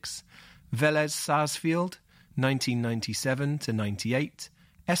 1995-96, Vélez Sarsfield, 1997-98,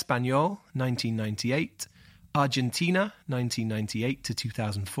 Espanyol, 1998, Argentina,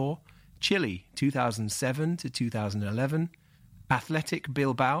 1998-2004, Chile, 2007-2011, Athletic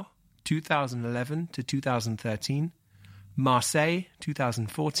Bilbao, 2011-2013, Marseille,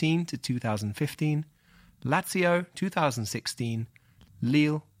 2014-2015, Lazio, 2016,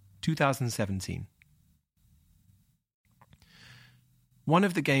 Lille, 2017. One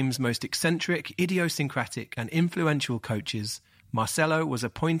of the game's most eccentric, idiosyncratic and influential coaches, Marcelo was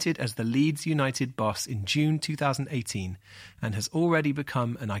appointed as the Leeds United boss in June 2018 and has already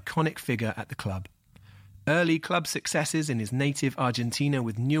become an iconic figure at the club. Early club successes in his native Argentina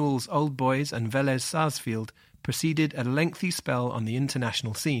with Newell's Old Boys and Vélez Sarsfield preceded a lengthy spell on the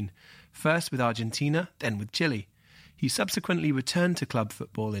international scene, first with Argentina, then with Chile. He subsequently returned to club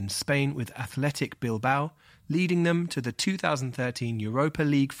football in Spain with Athletic Bilbao, leading them to the 2013 Europa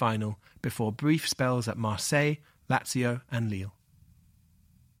League final before brief spells at Marseille, Lazio and Lille.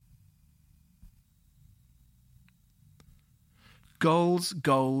 Goals,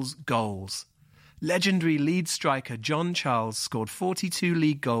 goals, goals. Legendary Leeds striker John Charles scored 42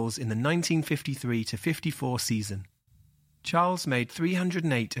 league goals in the 1953-54 season. Charles made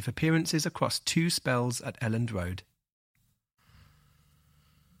 308 of appearances across 2 spells at Elland Road.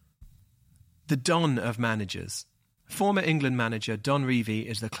 The Don of managers. Former England manager Don Revie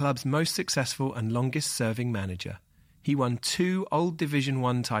is the club's most successful and longest-serving manager. He won 2 Old Division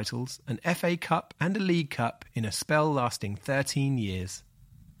 1 titles, an FA Cup and a League Cup in a spell lasting 13 years.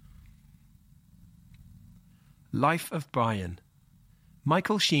 Life of Brian.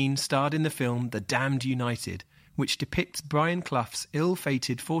 Michael Sheen starred in the film The Damned United, which depicts Brian Clough's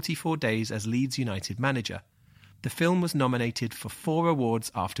ill-fated 44 days as Leeds United manager. The film was nominated for 4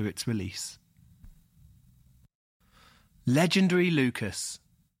 awards after its release. Legendary Lucas.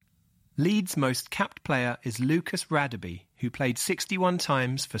 Leeds' most capped player is Lucas Radebe, who played 61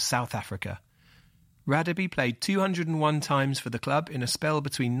 times for South Africa. Radebe played 201 times for the club in a spell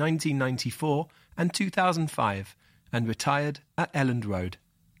between 1994 and 2005 and retired at Elland Road.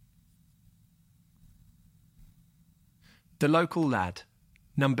 The local lad.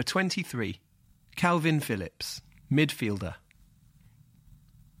 Number 23. Calvin Phillips, midfielder.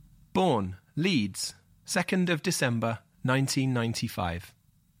 Born, Leeds, 2nd of December 1995.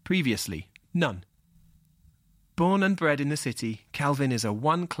 Previously, none. Born and bred in the city, Calvin is a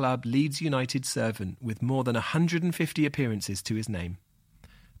one-club Leeds United servant with more than 150 appearances to his name.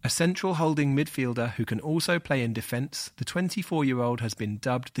 A central holding midfielder who can also play in defence, the 24-year-old has been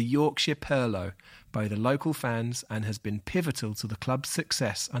dubbed the Yorkshire Pirlo by the local fans and has been pivotal to the club's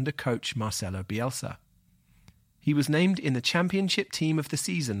success under coach Marcelo Bielsa. He was named in the Championship Team of the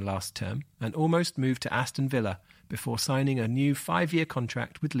Season last term and almost moved to Aston Villa before signing a new 5-year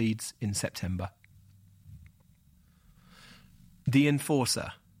contract with Leeds in September. The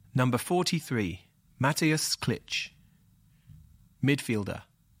Enforcer, number 43, Mateusz Klich. Midfielder.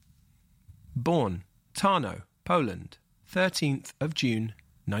 Born, Tarnow, Poland, 13th of June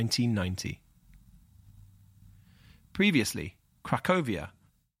 1990. Previously, Cracovia,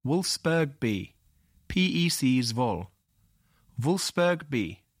 Wolfsburg B, PEC Zwolle, Wolfsburg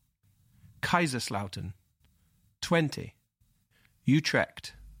B, Kaiserslautern, 20,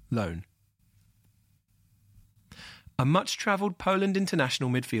 Utrecht, loan. A much-travelled Poland international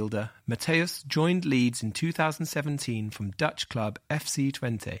midfielder, Mateusz joined Leeds in 2017 from Dutch club FC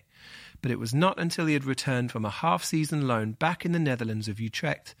Twente, but it was not until he had returned from a half-season loan back in the Netherlands of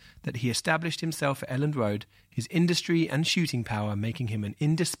Utrecht that he established himself at Elland Road, his industry and shooting power making him an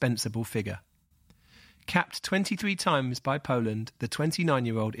indispensable figure. Capped 23 times by Poland, the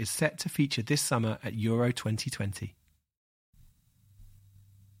 29-year-old is set to feature this summer at Euro 2020.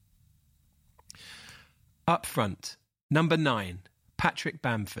 Up front, number 9, Patrick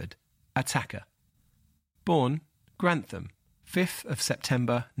Bamford, attacker. Born, Grantham, 5th of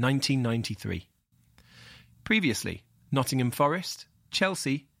September 1993. Previously, Nottingham Forest,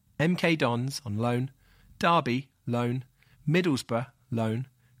 Chelsea, MK Dons on loan, Derby, loan, Middlesbrough, loan,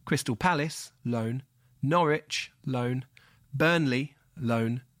 Crystal Palace, loan, Norwich, loan, Burnley,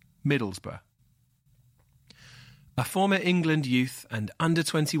 loan, Middlesbrough. A former England youth and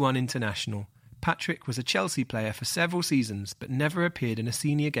under-21 international, Patrick was a Chelsea player for several seasons but never appeared in a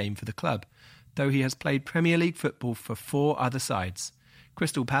senior game for the club, though he has played Premier League football for 4 other sides: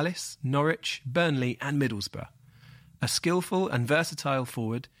 Crystal Palace, Norwich, Burnley and Middlesbrough. A skillful and versatile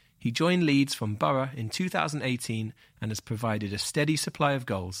forward, he joined Leeds from Borough in 2018 and has provided a steady supply of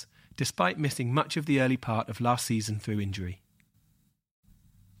goals, despite missing much of the early part of last season through injury.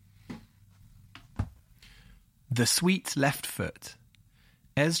 The sweet left foot.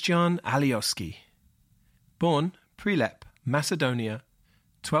 Ezjan Alioski. Born, Prilep, Macedonia,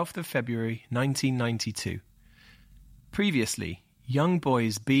 12th of February 1992. Previously, Young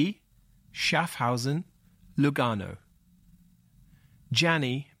Boys B, Schaffhausen, Lugano.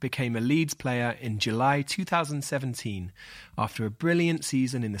 Gianni became a Leeds player in July 2017 after a brilliant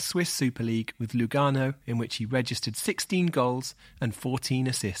season in the Swiss Super League with Lugano, in which he registered 16 goals and 14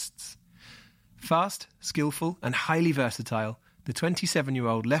 assists. Fast, skillful and highly versatile, the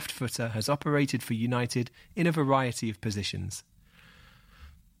 27-year-old left-footer has operated for United in a variety of positions.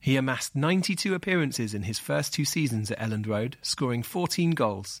 He amassed 92 appearances in his first 2 seasons at Elland Road, scoring 14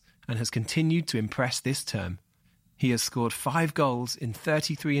 goals, and has continued to impress this term. He has scored 5 goals in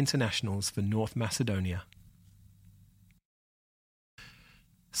 33 internationals for North Macedonia.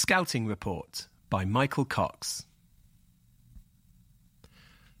 Scouting Report by Michael Cox.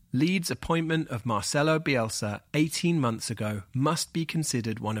 Leeds' appointment of Marcelo Bielsa 18 months ago must be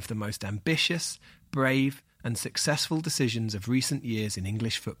considered one of the most ambitious, brave and successful decisions of recent years in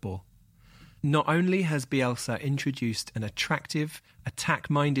English football. Not only has Bielsa introduced an attractive,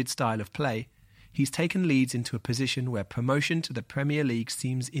 attack-minded style of play, he's taken Leeds into a position where promotion to the Premier League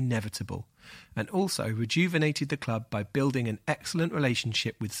seems inevitable, and also rejuvenated the club by building an excellent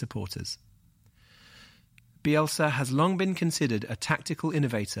relationship with supporters. Bielsa has long been considered a tactical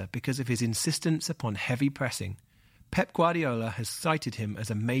innovator because of his insistence upon heavy pressing. Pep Guardiola has cited him as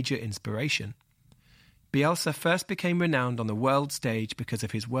a major inspiration. Bielsa first became renowned on the world stage because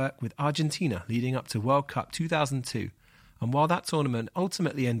of his work with Argentina leading up to World Cup 2002, and while that tournament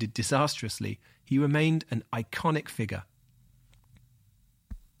ultimately ended disastrously, he remained an iconic figure.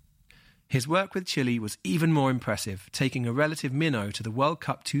 His work with Chile was even more impressive, taking a relative minnow to the World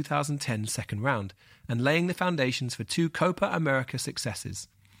Cup 2010 second round and laying the foundations for 2 Copa America successes,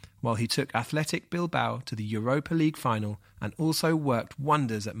 while he took Athletic Bilbao to the Europa League final and also worked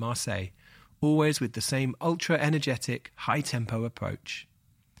wonders at Marseille, always with the same ultra-energetic, high-tempo approach.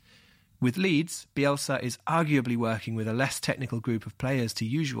 With Leeds, Bielsa is arguably working with a less technical group of players to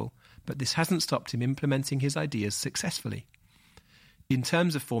usual, but this hasn't stopped him implementing his ideas successfully. In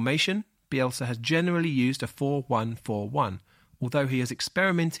terms of formation, Bielsa has generally used a 4-1-4-1, although he has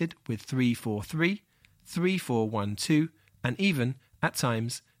experimented with 3-4-3, 3-4-1-2, and even, at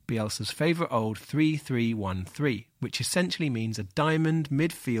times, Bielsa's favourite old 3-3-1-3, which essentially means a diamond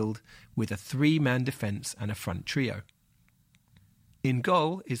midfield with a 3-man defence and a front trio. In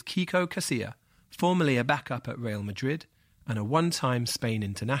goal is Kiko Casilla, formerly a backup at Real Madrid and a one-time Spain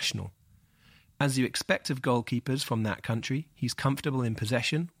international. As you expect of goalkeepers from that country, he's comfortable in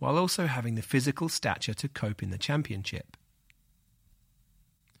possession while also having the physical stature to cope in the Championship.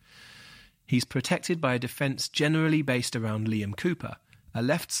 He's protected by a defence generally based around Liam Cooper, a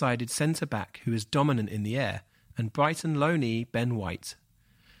left-sided centre-back who is dominant in the air, and Brighton loanee Ben White.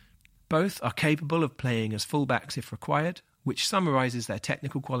 Both are capable of playing as fullbacks if required, which summarises their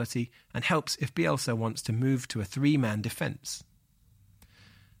technical quality and helps if Bielsa wants to move to a 3-man defence.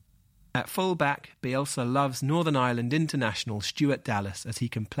 At full-back, Bielsa loves Northern Ireland international Stuart Dallas as he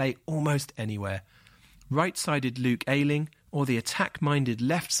can play almost anywhere. Right-sided Luke Ayling or the attack-minded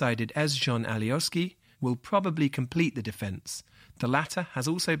left-sided Ezjan Alioski will probably complete the defence. The latter has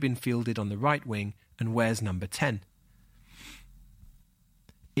also been fielded on the right wing and wears number 10.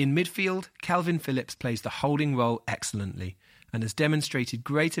 In midfield, Calvin Phillips plays the holding role excellently and has demonstrated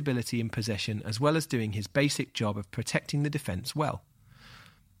great ability in possession as well as doing his basic job of protecting the defence well.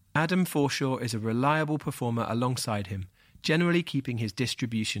 Adam Forshaw is a reliable performer alongside him, generally keeping his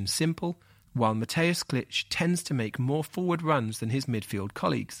distribution simple, while Mateusz Klich tends to make more forward runs than his midfield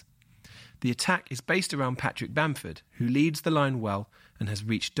colleagues. The attack is based around Patrick Bamford, who leads the line well and has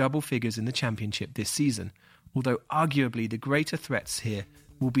reached double figures in the Championship this season, although arguably the greater threats here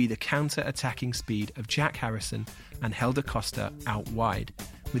will be the counter-attacking speed of Jack Harrison and Helder Costa out wide,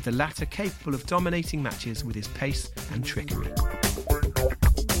 with the latter capable of dominating matches with his pace and trickery.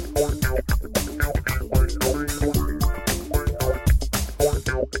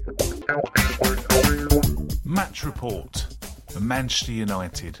 Match report. Manchester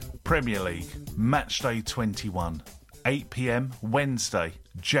United, Premier League, Matchday 21, 8 p.m, Wednesday,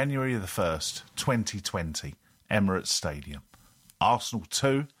 January the 1st, 2020, Emirates Stadium. Arsenal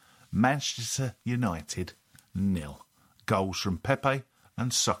 2, Manchester United 0. Goals from Pepe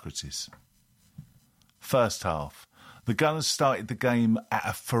and Socrates. First half. The Gunners started the game at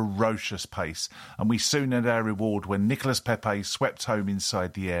a ferocious pace, and we soon had our reward when Nicolas Pepe swept home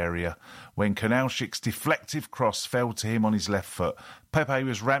inside the area. When Konalchik's deflective cross fell to him on his left foot, Pepe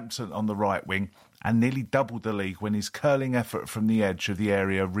was rampant on the right wing and nearly doubled the league when his curling effort from the edge of the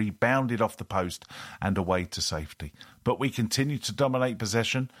area rebounded off the post and away to safety. But we continued to dominate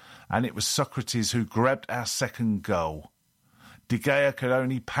possession, and it was Socrates who grabbed our second goal. De Gea could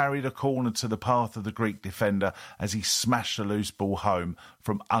only parry the corner to the path of the Greek defender as he smashed the loose ball home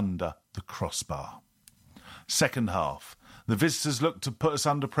from under the crossbar. Second half. The visitors looked to put us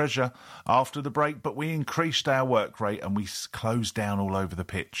under pressure after the break, but we increased our work rate and we closed down all over the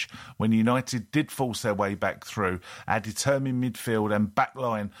pitch. When United did force their way back through, our determined midfield and back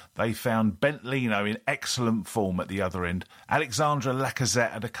line, they found Bent Leno in excellent form at the other end. Alexandre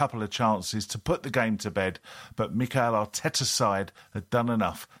Lacazette had a couple of chances to put the game to bed, but Mikel Arteta's side had done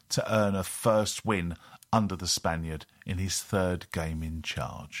enough to earn a first win under the Spaniard in his third game in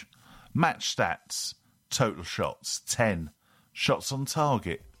charge. Match stats. Total shots, 10. Shots on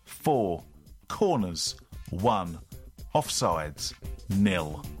target, 4. Corners, 1. Offsides,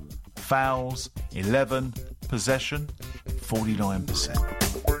 0. Fouls, 11. Possession,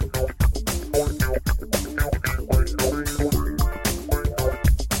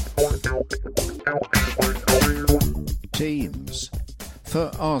 49%. Teams.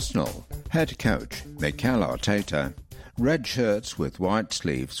 For Arsenal, head coach Mikel Arteta. Red shirts with white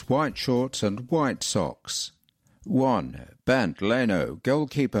sleeves, white shorts and white socks. 1. Bernd Leno,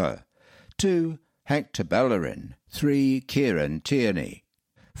 goalkeeper. 2. Hector Bellerin. 3. Kieran Tierney.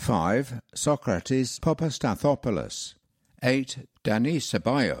 5. Socrates Papastathopoulos. 8. Denis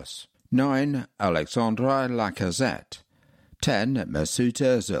Ceballos. 9. Alexandre Lacazette. 10. Mesut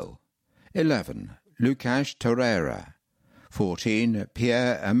Ozil. 11. Lucas Torreira. 14.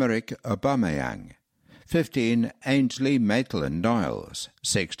 Pierre-Emerick Aubameyang. 15. Ainsley Maitland-Niles.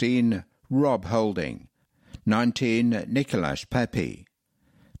 16. Rob Holding. 19. Nicolas Pepe.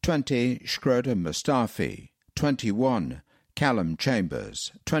 20. Schroeder Mustafi. 21. Callum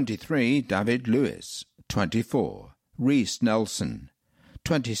Chambers. 23. David Lewis. 24. Reece Nelson.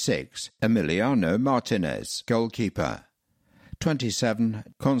 26. Emiliano Martinez, goalkeeper. 27.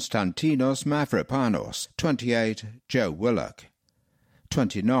 Konstantinos Mavropanos. 28. Joe Willock.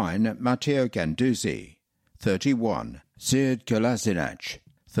 29. Matteo Guendouzi. 31. Sead Kolasinac.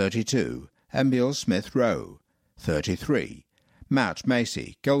 32. Emile Smith-Rowe. 33. Matt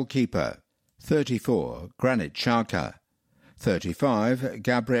Macey, goalkeeper. 34. Granit Xhaka. 35.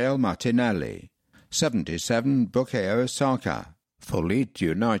 Gabriel Martinelli. 77. Bukayo Saka. For Leeds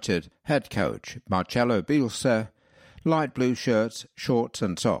United, head coach Marcelo Bielsa. Light blue shirts, shorts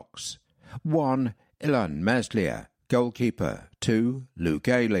and socks. 1. Ilan Meslier, goalkeeper. 2. Luke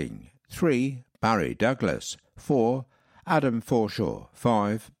Ayling. 3. Barry Douglas. 4. Adam Forshaw.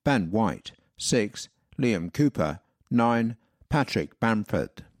 5. Ben White. 6. Liam Cooper. 9. Patrick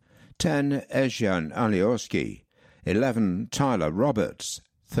Bamford. 10. Etienne Alioski. 11. Tyler Roberts.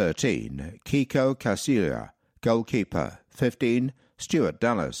 13. Kiko Casilla, goalkeeper. 15. Stuart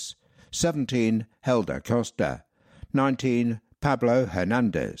Dallas. 17. Helder Costa. 19. Pablo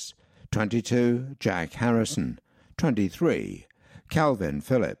Hernandez. 22. Jack Harrison. 23. Calvin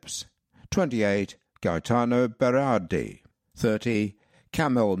Phillips. 28. Gaetano Berardi. 30.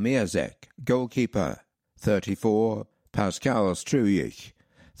 Kamil Miazek, goalkeeper. 34. Pascal Struijk.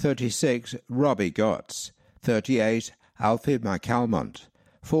 36. Robbie Gotts. 38. Alfie McAlmont.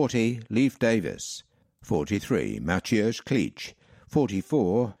 40. Leif Davis. 43. Mathieu Cleach.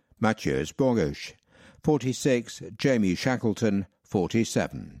 44. Mathieu Bogusch. 46. Jamie Shackleton.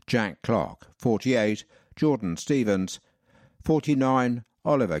 47. Jack Clark. 48. Jordan Stevens. 49.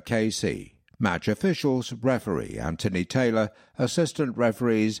 Oliver Casey. Match officials: referee Anthony Taylor, assistant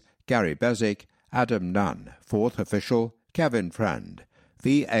referees Gary Bezic, Adam Nunn, fourth official Kevin Friend,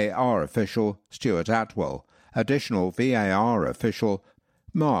 VAR official Stuart Atwell, additional VAR official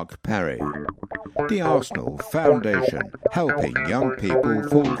Mark Perry. The Arsenal Foundation, helping young people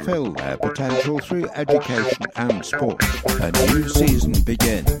fulfil their potential through education and sport. A new season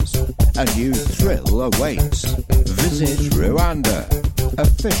begins. A new thrill awaits. Visit Rwanda,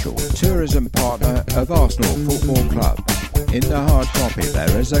 official tourism partner of Arsenal Football Club. In the hard copy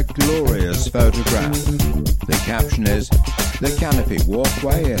there is a glorious photograph. The caption is, "The canopy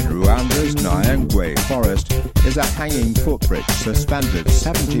walkway in Rwanda's Nyangwe forest is a hanging footbridge suspended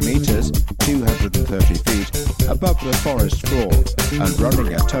 70 metres, 230 feet, above the forest floor and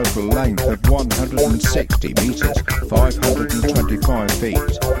running a total length of 160 metres, 525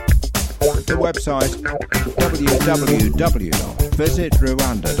 feet. The website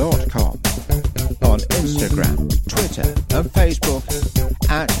www.visitrwanda.com. On Instagram, Twitter and Facebook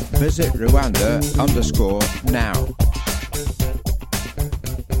at visitrwanda_now.